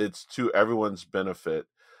 It's to everyone's benefit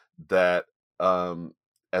that,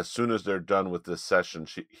 as soon as they're done with this session,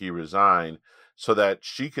 he resign, so that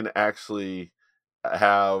she can actually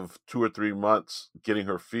have 2 or 3 months getting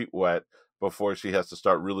her feet wet before she has to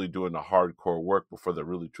start really doing the hardcore work before they're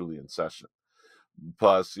really truly in session.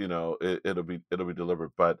 Plus, it'll be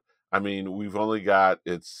deliberate. But I mean,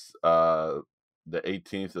 it's the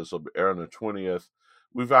 18th. This will be air on the 20th.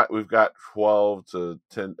 We've got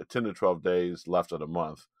 10 to 12 days left of the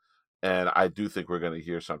month, and I do think we're going to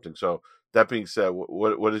hear something. So That being said,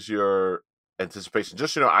 what is your anticipation?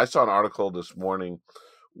 Just I saw an article this morning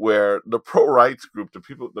where the pro rights group,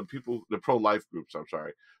 the pro life groups, I'm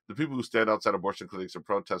sorry, the people who stand outside abortion clinics and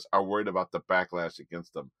protest are worried about the backlash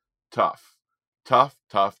against them. Tough, tough,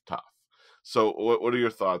 tough, tough. So, what are your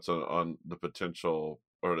thoughts on the potential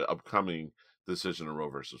or the upcoming decision in Roe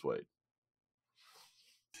versus Wade?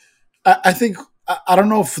 I think I don't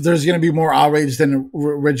know if there's going to be more outrage than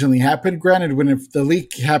originally happened. Granted, when if the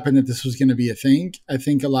leak happened that this was going to be a thing, I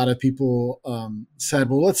think a lot of people said,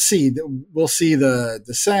 "Well, let's see. We'll see the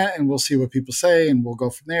dissent, and we'll see what people say, and we'll go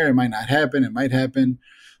from there. It might not happen. It might happen."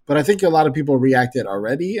 But I think a lot of people reacted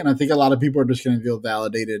already, and I think a lot of people are just going to feel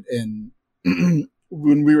validated. And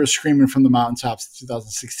when we were screaming from the mountaintops in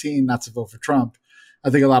 2016 not to vote for Trump, I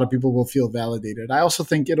think a lot of people will feel validated. I also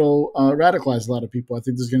think it'll radicalize a lot of people. I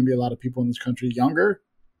think there's going to be a lot of people in this country, younger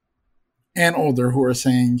and older, who are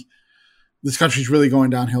saying this country's really going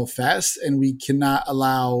downhill fast, and we cannot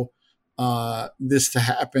allow this to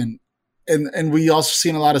happen. And we also see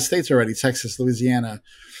in a lot of states already, Texas, Louisiana,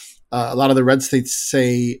 a lot of the red states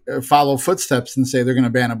say follow footsteps and say they're going to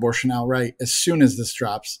ban abortion outright as soon as this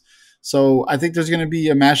drops. So I think there's going to be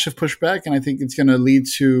a massive pushback, and I think it's going to lead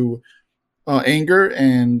to anger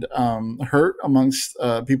and hurt amongst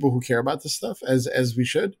people who care about this stuff, as we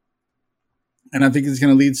should. And I think it's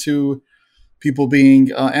going to lead to people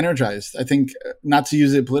being energized. I think not to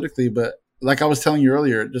use it politically, but like I was telling you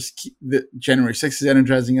earlier, January 6th is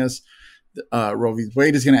energizing us. Roe v.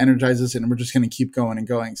 Wade is going to energize us, and we're just going to keep going and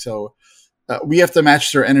going. So we have to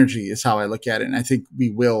match their energy is how I look at it. And I think we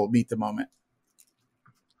will meet the moment.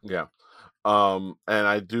 Yeah. And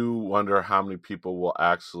I do wonder how people will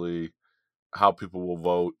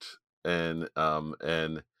vote, and how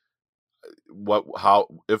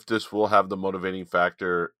if this will have the motivating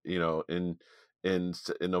factor, in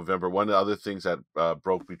November. One of the other things that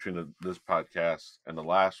broke between this podcast and the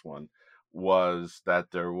last one was that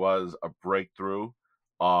there was a breakthrough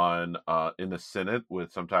on in the Senate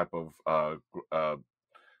with some type of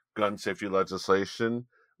gun safety legislation.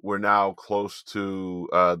 We're now close to.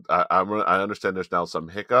 I understand there's now some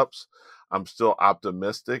hiccups. I'm still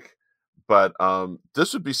optimistic, but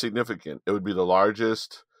this would be significant. It would be the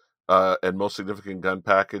largest and most significant gun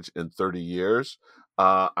package in 30 years.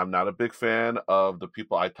 I'm not a big fan of the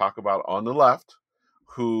people I talk about on the left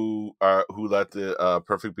who let the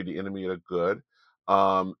perfect be the enemy of the good.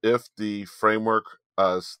 If the framework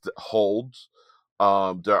holds,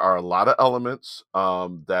 there are a lot of elements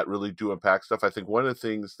that really do impact stuff. I think one of the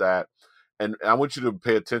things that, and I want you to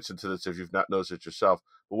pay attention to this if you've not noticed it yourself,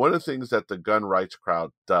 but one of the things that the gun rights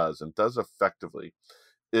crowd does, and does effectively,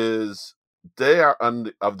 is they are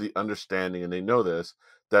of the understanding, and they know this,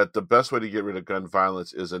 that the best way to get rid of gun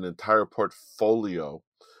violence is an entire portfolio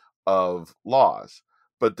of laws.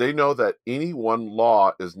 But they know that any one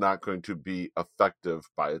law is not going to be effective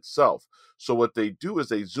by itself. So what they do is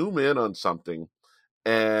they zoom in on something,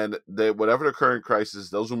 and whatever the current crisis,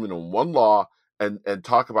 they'll zoom in on one law and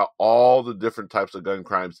talk about all the different types of gun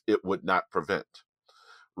crimes it would not prevent.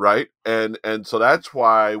 Right. And so that's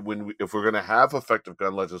why if we're going to have effective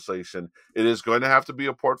gun legislation, it is going to have to be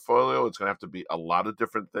a portfolio. It's going to have to be a lot of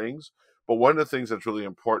different things. But one of the things that's really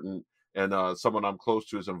important, and someone I'm close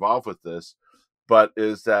to is involved with this, but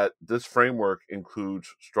is that this framework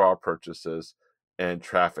includes straw purchases and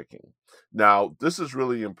trafficking. Now, this is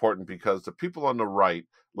really important because the people on the right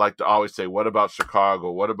like to always say, what about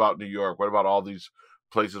Chicago? What about New York? What about all these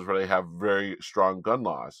places where they have very strong gun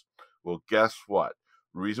laws? Well, guess what?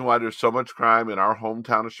 The reason why there's so much crime in our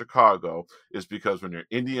hometown of Chicago is because when you're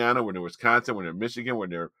Indiana, when you're Wisconsin, when you're Michigan,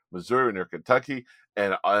 when you're Missouri, when you're Kentucky,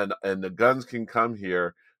 and the guns can come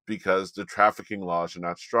here because the trafficking laws are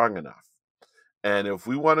not strong enough. And if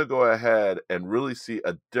we want to go ahead and really see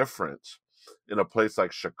a difference in a place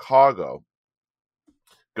like Chicago,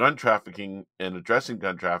 gun trafficking and addressing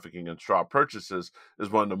gun trafficking and straw purchases is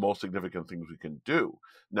one of the most significant things we can do.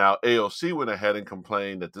 Now, AOC went ahead and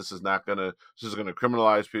complained that this is going to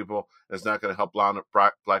criminalize people. It's not going to help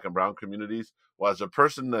black and brown communities. Well, as a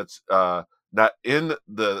person that's not in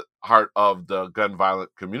the heart of the gun violent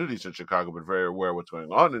communities in Chicago, but very aware of what's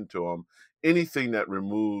going on into them, anything that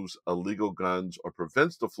removes illegal guns or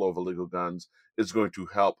prevents the flow of illegal guns is going to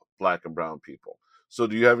help black and brown people. So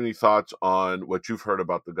do you have any thoughts on what you've heard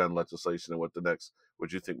about the gun legislation and what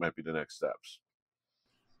you think might be the next steps?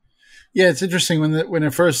 Yeah, it's interesting when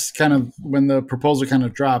the proposal kind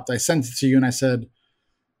of dropped, I sent it to you and I said,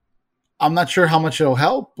 I'm not sure how much it'll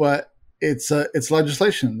help, but it's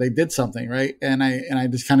legislation. They did something, right? And I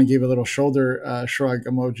just kind of gave a little shoulder shrug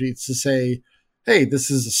emoji to say hey, this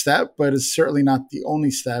is a step, but it's certainly not the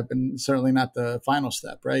only step and certainly not the final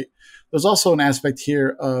step, right? There's also an aspect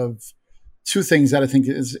here of two things that I think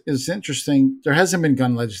is interesting. There hasn't been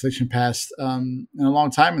gun legislation passed in a long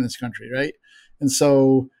time in this country, right? And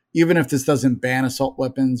so even if this doesn't ban assault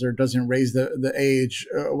weapons or doesn't raise the age,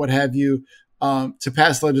 what have you, to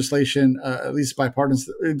pass legislation, at least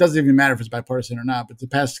bipartisan, it doesn't even matter if it's bipartisan or not, but to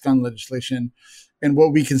pass gun legislation in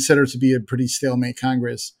what we consider to be a pretty stalemate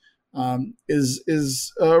Congress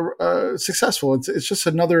is successful. It's just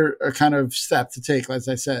another kind of step to take. As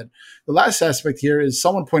I said, the last aspect here is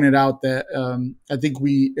someone pointed out that I think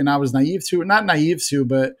and I was not naive to,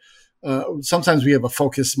 but sometimes we have a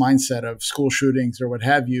focused mindset of school shootings or what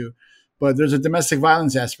have you. But there's a domestic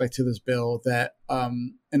violence aspect to this bill that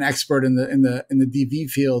an expert in the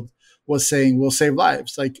DV field was saying will save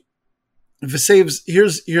lives. Like if it saves,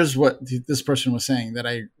 here's what this person was saying that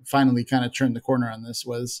I finally kind of turned the corner on. This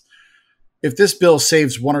was, if this bill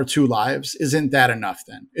saves one or two lives, isn't that enough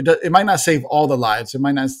then? It might not save all the lives. It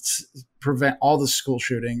might not prevent all the school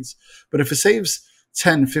shootings. But if it saves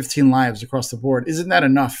 10, 15 lives across the board, isn't that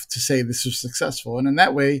enough to say this was successful? And in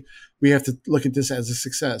that way, we have to look at this as a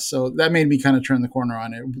success. So that made me kind of turn the corner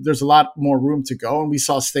on it. There's a lot more room to go. And we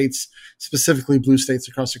saw states, specifically blue states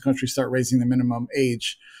across the country, start raising the minimum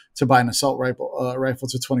age to buy an assault rifle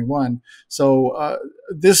to 21. So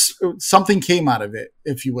this something came out of it,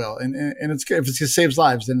 if you will, and if it saves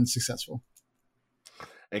lives, then it's successful.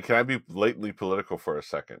 And can I be blatantly political for a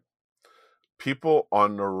second? People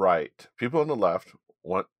on the right, people on the left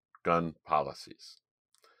want gun policies.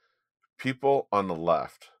 People on the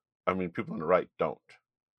right don't.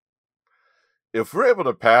 If we're able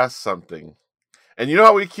to pass something, and you know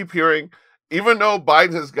how we keep hearing, even though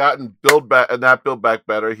Biden has gotten Build Back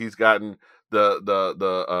Better, he's gotten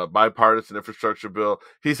the bipartisan infrastructure bill,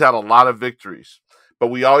 he's had a lot of victories. But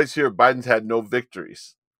we always hear Biden's had no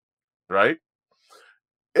victories, right?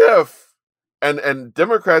 And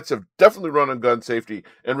Democrats have definitely run on gun safety,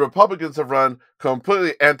 and Republicans have run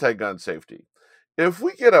completely anti-gun safety. If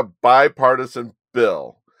we get a bipartisan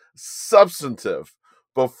bill, substantive,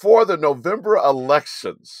 before the November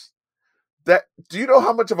elections, do you know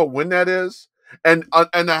how much of a win that is? And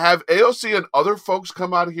to have AOC and other folks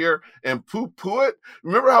come out here and poo-poo it.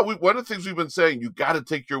 Remember how one of the things we've been saying, you got to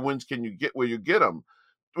take your wins. Can you get where you get them?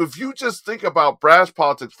 If you just think about brass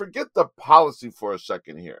politics, forget the policy for a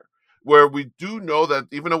second here, where we do know that,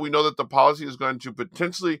 even though we know that the policy is going to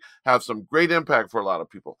potentially have some great impact for a lot of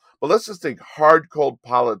people, but let's just think hard, cold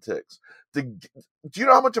politics. Do you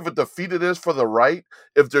know how much of a defeat it is for the right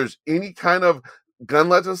if there's any kind of gun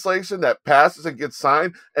legislation that passes and gets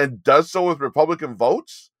signed and does so with Republican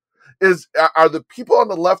votes? Are the people on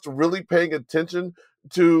the left really paying attention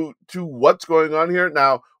to what's going on here?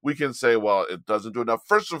 Now, we can say, well, it doesn't do enough.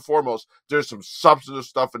 First and foremost, there's some substantive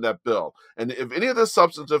stuff in that bill. And if any of the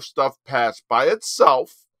substantive stuff passed by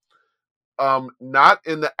itself, not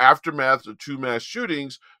in the aftermath of two mass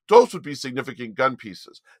shootings, those would be significant gun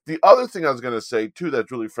pieces. The other thing I was going to say, too,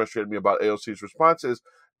 that's really frustrated me about AOC's response is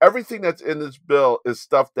everything that's in this bill is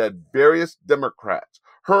stuff that various Democrats,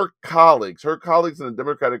 her colleagues in the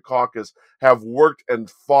Democratic caucus have worked and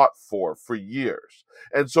fought for years.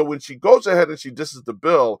 And so when she goes ahead and she disses the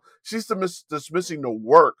bill, she's dismissing the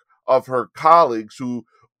work of her colleagues,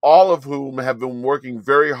 all of whom have been working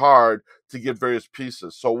very hard to get various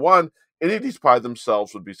pieces. So one, any of these by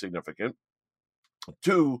themselves would be significant.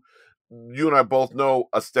 Two, you and I both know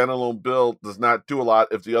a standalone bill does not do a lot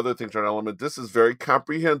if the other things are an element. This is very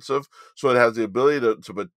comprehensive, so it has the ability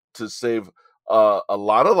to save a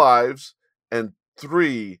lot of lives. And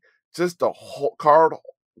three, just a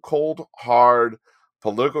cold, hard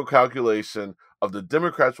political calculation of the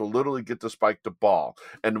Democrats will literally get to spike the ball.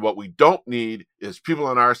 And what we don't need is people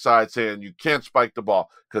on our side saying you can't spike the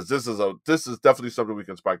ball, because this is definitely something we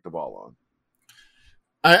can spike the ball on.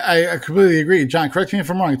 I completely agree. John, correct me if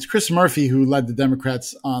I'm wrong. It's Chris Murphy who led the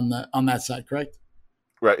Democrats on that side, correct?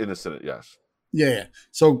 Right, in the Senate, yes. Yeah.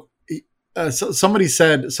 So somebody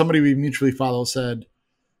we mutually follow said,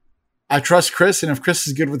 I trust Chris, and if Chris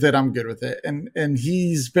is good with it, I'm good with it. And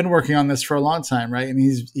he's been working on this for a long time, right? And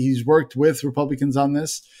he's worked with Republicans on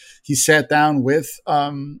this. He sat down with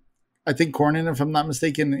I think Cornyn, if I'm not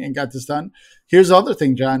mistaken, and got this done. Here's the other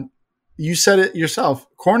thing, John. You said it yourself.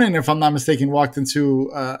 Cornyn, if I'm not mistaken, walked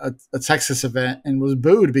into a Texas event and was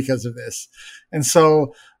booed because of this. And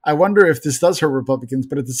so I wonder if this does hurt Republicans.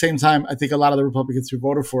 But at the same time, I think a lot of the Republicans who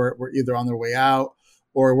voted for it were either on their way out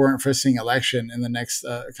or weren't facing election in the next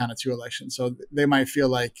kind of two elections. So they might feel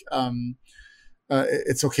like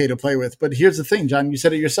it's okay to play with. But here's the thing, John, you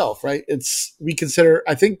said it yourself, right? We consider,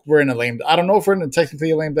 I think we're in a lame, I don't know if we're in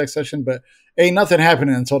technically a lame duck session, but ain't nothing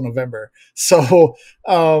happening until November. So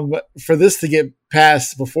for this to get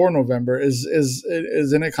passed before November is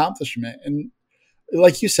an accomplishment. And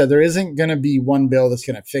like you said, there isn't going to be one bill that's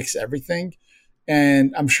going to fix everything.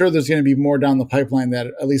 And I'm sure there's going to be more down the pipeline that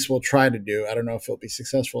at least we'll try to do. I don't know if it'll be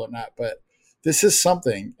successful or not, but this is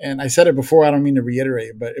something. And I said it before, I don't mean to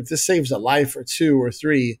reiterate, but if this saves a life or two or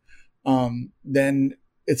three, then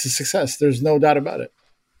it's a success. There's no doubt about it.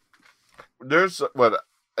 There's what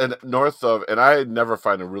and north of, and I never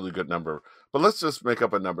find a really good number, but let's just make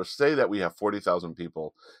up a number. Say that we have 40,000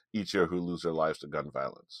 people each year who lose their lives to gun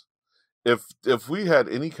violence. If we had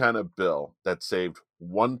any kind of bill that saved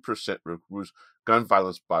 1%, reduced gun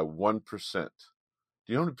violence by 1%, do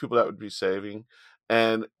you know how many people that would be saving?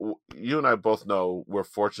 And you and I both know we're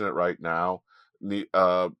fortunate right now. We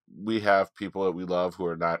have people that we love who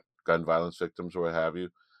are not gun violence victims or what have you.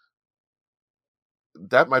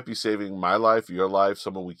 That might be saving my life, your life,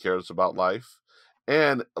 someone we cares about life.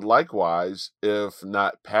 And likewise, if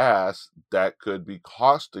not passed, that could be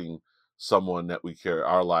costing someone that we care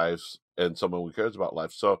our lives and someone we cares about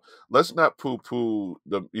life. So let's not poo poo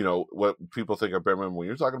what people think are bare minimum. When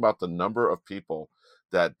you're talking about the number of people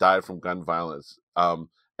that died from gun violence,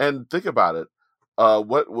 and think about it,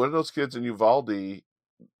 what are those kids in Uvalde?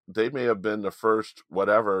 They may have been the first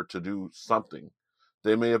whatever to do something.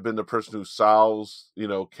 They may have been the person who solves,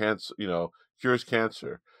 cancer, cures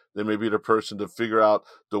cancer. They may be the person to figure out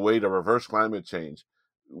the way to reverse climate change.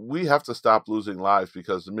 We have to stop losing lives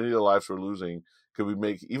because the many of the lives we're losing could we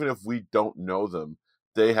make, even if we don't know them,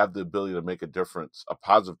 they have the ability to make a difference, a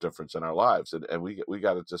positive difference in our lives, and we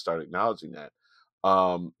got to just start acknowledging that.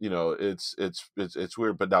 It's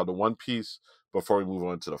weird, but now the one piece before we move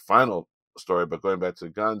on to the final story, but going back to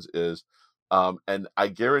the guns is, and I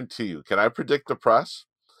guarantee you, can I predict the press?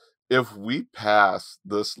 If we pass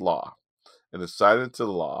this law and it's signed into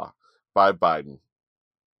law by Biden,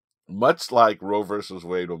 much like Roe versus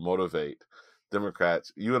Wade will motivate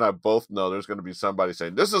Democrats, you and I both know there's going to be somebody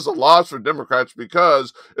saying this is a loss for Democrats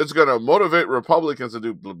because it's going to motivate Republicans to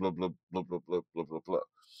do blah blah blah blah blah blah blah blah blah.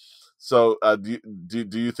 So,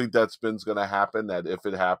 do you think that spin's going to happen? That if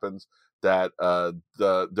it happens, that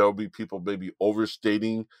there'll be people maybe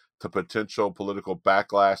overstating the potential political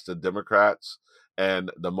backlash to Democrats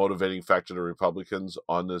and the motivating factor to Republicans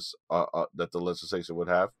on this that the legislation would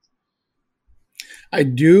have? I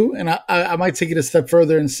do. And I might take it a step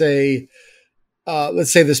further and say,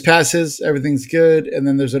 let's say this passes, everything's good, and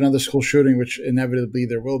then there's another school shooting, which inevitably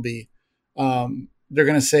there will be. They're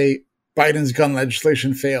going to say Biden's gun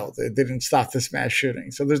legislation failed; it didn't stop this mass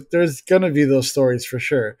shooting. So there's going to be those stories for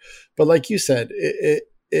sure. But like you said,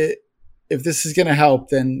 if this is going to help,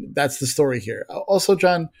 then that's the story here. Also,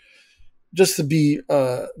 John, just to be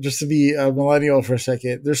a millennial for a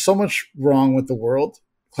second, there's so much wrong with the world,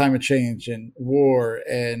 climate change and war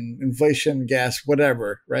and inflation, gas,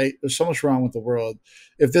 whatever, right? There's so much wrong with the world.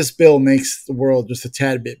 If this bill makes the world just a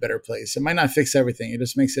tad bit better place, it might not fix everything. It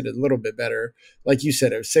just makes it a little bit better. Like you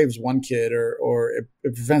said, it saves one kid or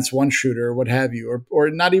it prevents one shooter or what have you, or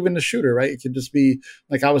not even a shooter, right? It could just be,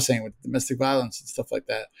 like I was saying, with domestic violence and stuff like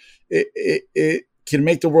that. It can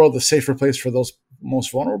make the world a safer place for those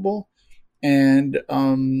most vulnerable. And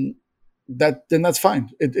then that's fine.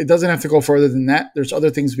 It doesn't have to go further than that. There's other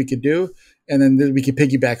things we could do, and then we could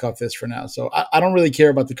piggyback off this for now. So I don't really care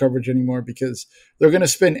about the coverage anymore because they're going to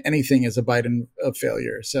spin anything as a Biden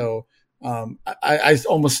failure. So I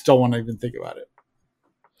almost don't want to even think about it.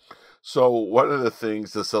 So one of the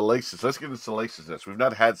things, the salacious, let's get into salaciousness. We've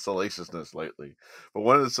not had salaciousness lately, but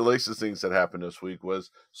one of the salacious things that happened this week was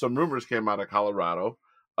some rumors came out of Colorado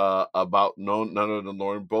about none other than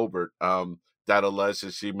Lauren Boebert, that alleged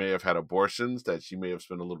that she may have had abortions, that she may have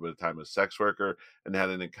spent a little bit of time as a sex worker, and had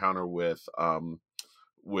an encounter with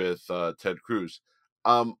Ted Cruz.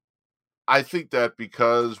 Um, I think that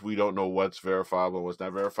because we don't know what's verifiable and what's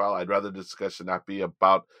not verifiable, I'd rather the discussion not be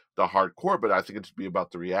about the hardcore, but I think it should be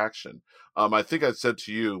about the reaction. I think I said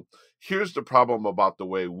to you, here's the problem about the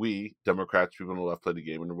way we, Democrats, people on the left, play the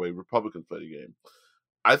game and the way Republicans play the game.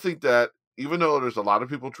 I think that even though there's a lot of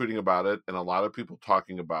people tweeting about it and a lot of people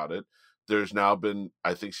talking about it, there's now been,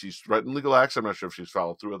 I think she's threatened legal action. I'm not sure if she's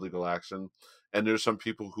followed through with legal action. And there's some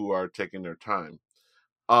people who are taking their time.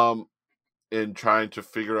 Um, in trying to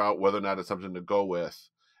figure out whether or not it's something to go with.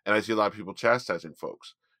 And I see a lot of people chastising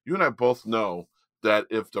folks. You and I both know that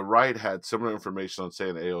if the right had similar information on, say,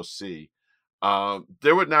 an AOC,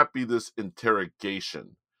 there would not be this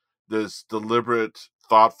interrogation, this deliberate,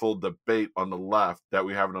 thoughtful debate on the left that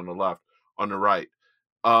we have it on the left, on the right.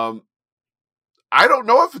 Um, I don't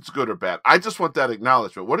know if it's good or bad. I just want that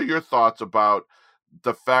acknowledgement. What are your thoughts about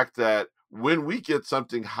the fact that when we get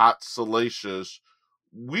something hot, salacious,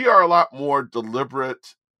 we are a lot more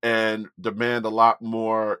deliberate and demand a lot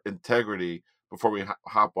more integrity before we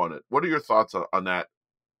hop on it? What are your thoughts on that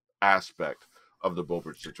aspect of the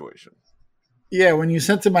Boebert situation? Yeah, when you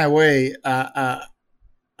sent it my way, I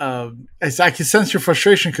could sense your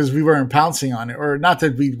frustration because we weren't pouncing on it, or not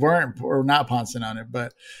that we weren't or not pouncing on it,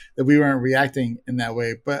 but that we weren't reacting in that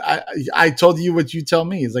way. But I told you what you tell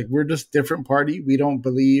me is like we're just different party. We don't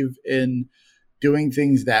believe in doing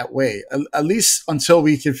things that way, at least until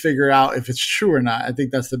we can figure out if it's true or not. I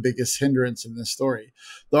think that's the biggest hindrance in this story.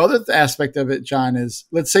 The other aspect of it, John, is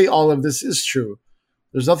let's say all of this is true.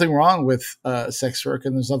 There's nothing wrong with sex work,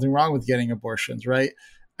 and there's nothing wrong with getting abortions, right?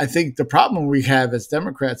 I think the problem we have as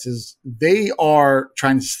Democrats is they are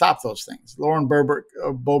trying to stop those things. Lauren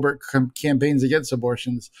Boebert campaigns against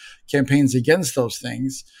abortions, campaigns against those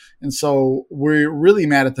things. And so we're really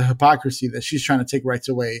mad at the hypocrisy that she's trying to take rights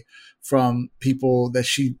away from people that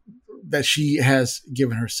she has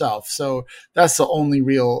given herself. So that's the only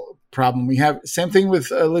real problem we have. Same thing with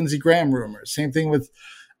Lindsey Graham rumors. Same thing with,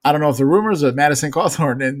 I don't know if the rumors of Madison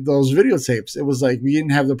Cawthorn and those videotapes. It was like we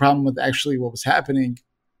didn't have the problem with actually what was happening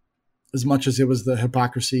as much as it was the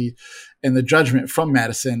hypocrisy and the judgment from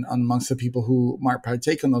Madison amongst the people who might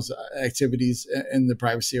partake in those activities in the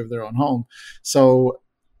privacy of their own home. So,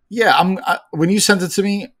 yeah, when you sent it to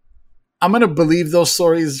me, I'm going to believe those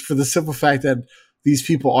stories for the simple fact that these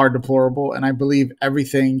people are deplorable, and I believe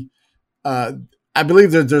everything. I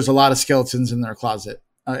believe that there's a lot of skeletons in their closet,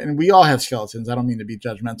 and we all have skeletons. I don't mean to be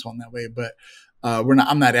judgmental in that way, but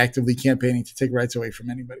I'm not actively campaigning to take rights away from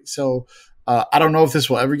anybody. So I don't know if this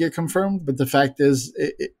will ever get confirmed, but the fact is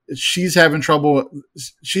she's having trouble.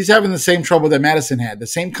 She's having the same trouble that Madison had. The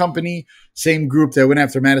same company, same group that went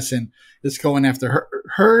after Madison is going after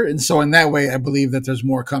her. And so in that way, I believe that there's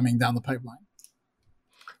more coming down the pipeline.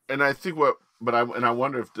 And I think I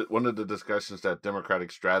wonder if one of the discussions that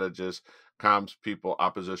Democratic strategists, comms people,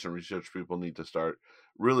 opposition research people need to start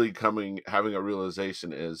really having a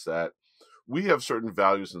realization is that we have certain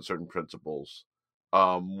values and certain principles.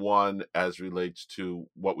 One, as relates to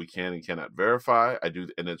what we can and cannot verify.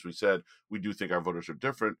 And as we said, we do think our voters are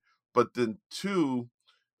different. But then two,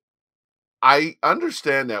 I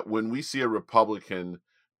understand that when we see a Republican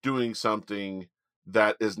doing something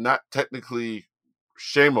that is not technically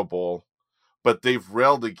shameable, but they've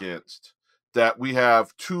railed against, that we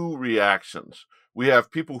have two reactions. We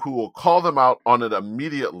have people who will call them out on it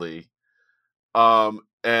immediately,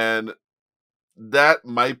 and that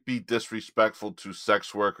might be disrespectful to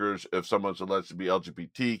sex workers if someone's alleged to be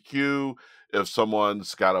LGBTQ, if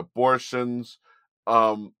someone's got abortions.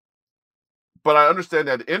 But I understand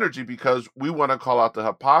that energy because we want to call out the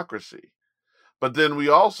hypocrisy. But then we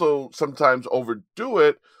also sometimes overdo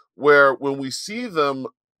it where when we see them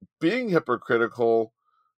being hypocritical,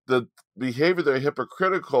 the behavior they're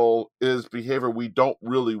hypocritical is behavior we don't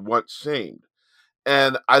really want shamed.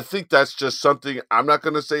 And I think that's just something, I'm not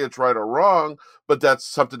going to say it's right or wrong, but that's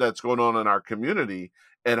something that's going on in our community.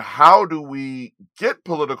 And how do we get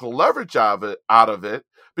political leverage out of it?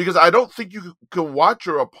 Because I don't think you can watch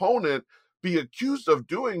your opponent be accused of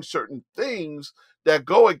doing certain things that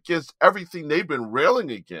go against everything they've been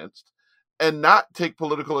railing against and not take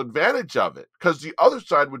political advantage of it, because the other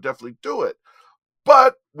side would definitely do it.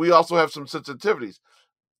 But we also have some sensitivities.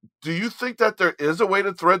 Do you think that there is a way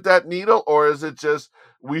to thread that needle, or is it just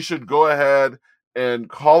we should go ahead and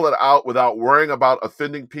call it out without worrying about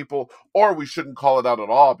offending people, or we shouldn't call it out at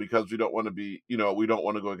all because we don't want to be, we don't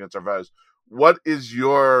want to go against our values? What is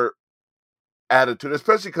your attitude?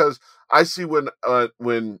 Especially because I see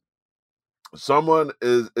when someone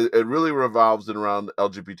it really revolves around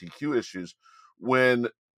LGBTQ issues. When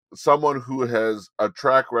someone who has a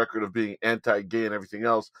track record of being anti-gay and everything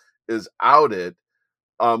else is outed,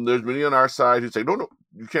 there's many on our side who say, no,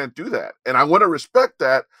 you can't do that. And I want to respect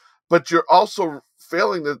that, but you're also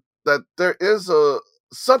failing that there is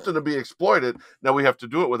something to be exploited. Now we have to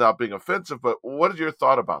do it without being offensive, but what is your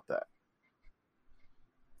thought about that?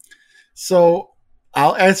 So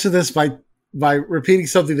I'll answer this by repeating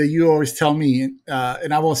something that you always tell me,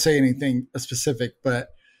 and I won't say anything specific, but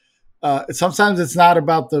sometimes it's not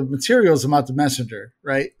about the materials, about the messenger,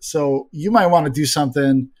 right? So you might want to do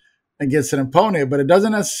something against an opponent, but it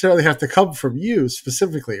doesn't necessarily have to come from you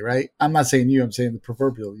specifically, right? I'm not saying you, I'm saying the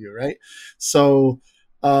proverbial you, right? So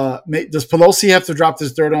does Pelosi have to drop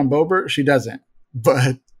this dirt on Boebert? She doesn't.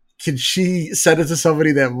 But can she send it to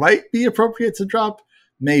somebody that might be appropriate to drop?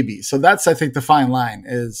 Maybe. So that's, I think, the fine line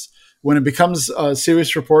is when it becomes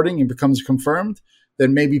serious reporting and becomes confirmed,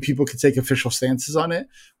 then maybe people could take official stances on it.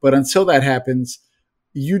 But until that happens,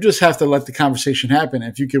 you just have to let the conversation happen.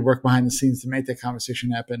 If you could work behind the scenes to make that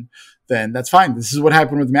conversation happen, then that's fine. This is what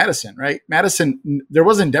happened with Madison, right? Madison, there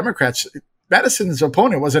wasn't Democrats. Madison's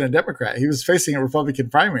opponent wasn't a Democrat. He was facing a Republican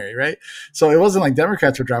primary, right? So it wasn't like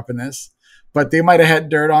Democrats were dropping this, but they might have had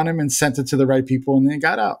dirt on him and sent it to the right people and then it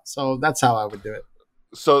got out. So that's how I would do it.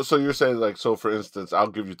 So you're saying, like, so for instance, I'll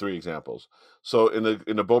give you three examples. So in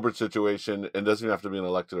the Boebert situation, it doesn't even have to be an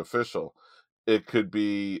elected official. It could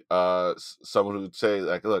be someone who would say,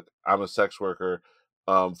 like, look, I'm a sex worker.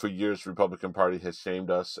 For years, Republican Party has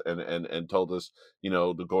shamed us and told us,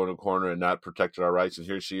 to go in a corner and not protected our rights. And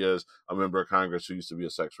here she is, a member of Congress who used to be a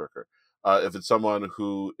sex worker. If it's someone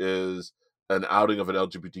who is an outing of an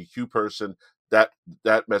LGBTQ person, that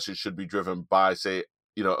message should be driven by, say,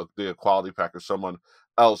 the Equality Pack or someone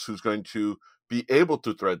else who's going to be able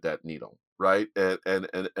to thread that needle, right? And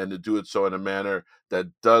to do it so in a manner that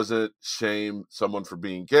doesn't shame someone for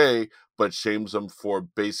being gay, but shames them for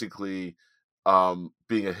basically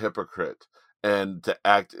being a hypocrite, and to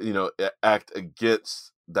act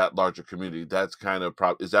against that larger community. That's kind of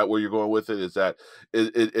is that where you're going with it? Is that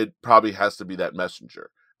it probably has to be that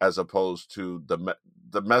messenger, as opposed to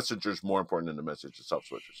the messenger is more important than the message itself,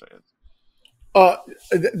 is what you're saying. Uh,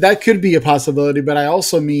 that could be a possibility, but I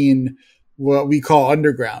also mean what we call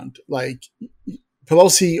underground, like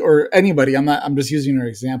Pelosi or anybody. I'm just using her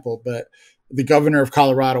example, but the governor of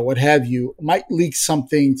Colorado, what have you, might leak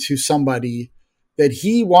something to somebody that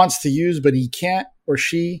he wants to use, but he can't, or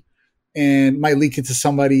she, and might leak it to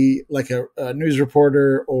somebody like a news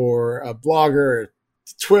reporter or a blogger, or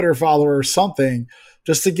Twitter follower or something,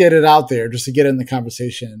 just to get it out there, just to get in the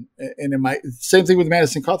conversation. And it might, same thing with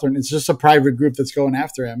Madison Cawthorn. It's just a private group that's going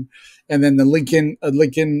after him. And then the Lincoln,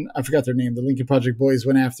 I forgot their name, the Lincoln Project boys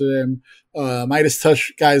went after him. Midas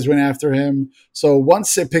Touch guys went after him. So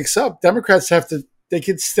once it picks up, Democrats they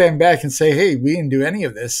could stand back and say, hey, we didn't do any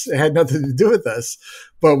of this. It had nothing to do with us.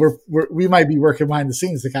 But we might be working behind the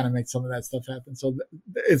scenes to kind of make some of that stuff happen. So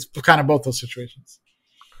it's kind of both those situations.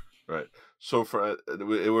 Right. So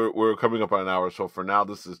we're coming up on an hour. So for now,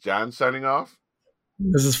 this is John signing off.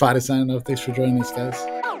 This is Fadi signing off. Thanks for joining us,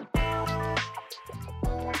 guys.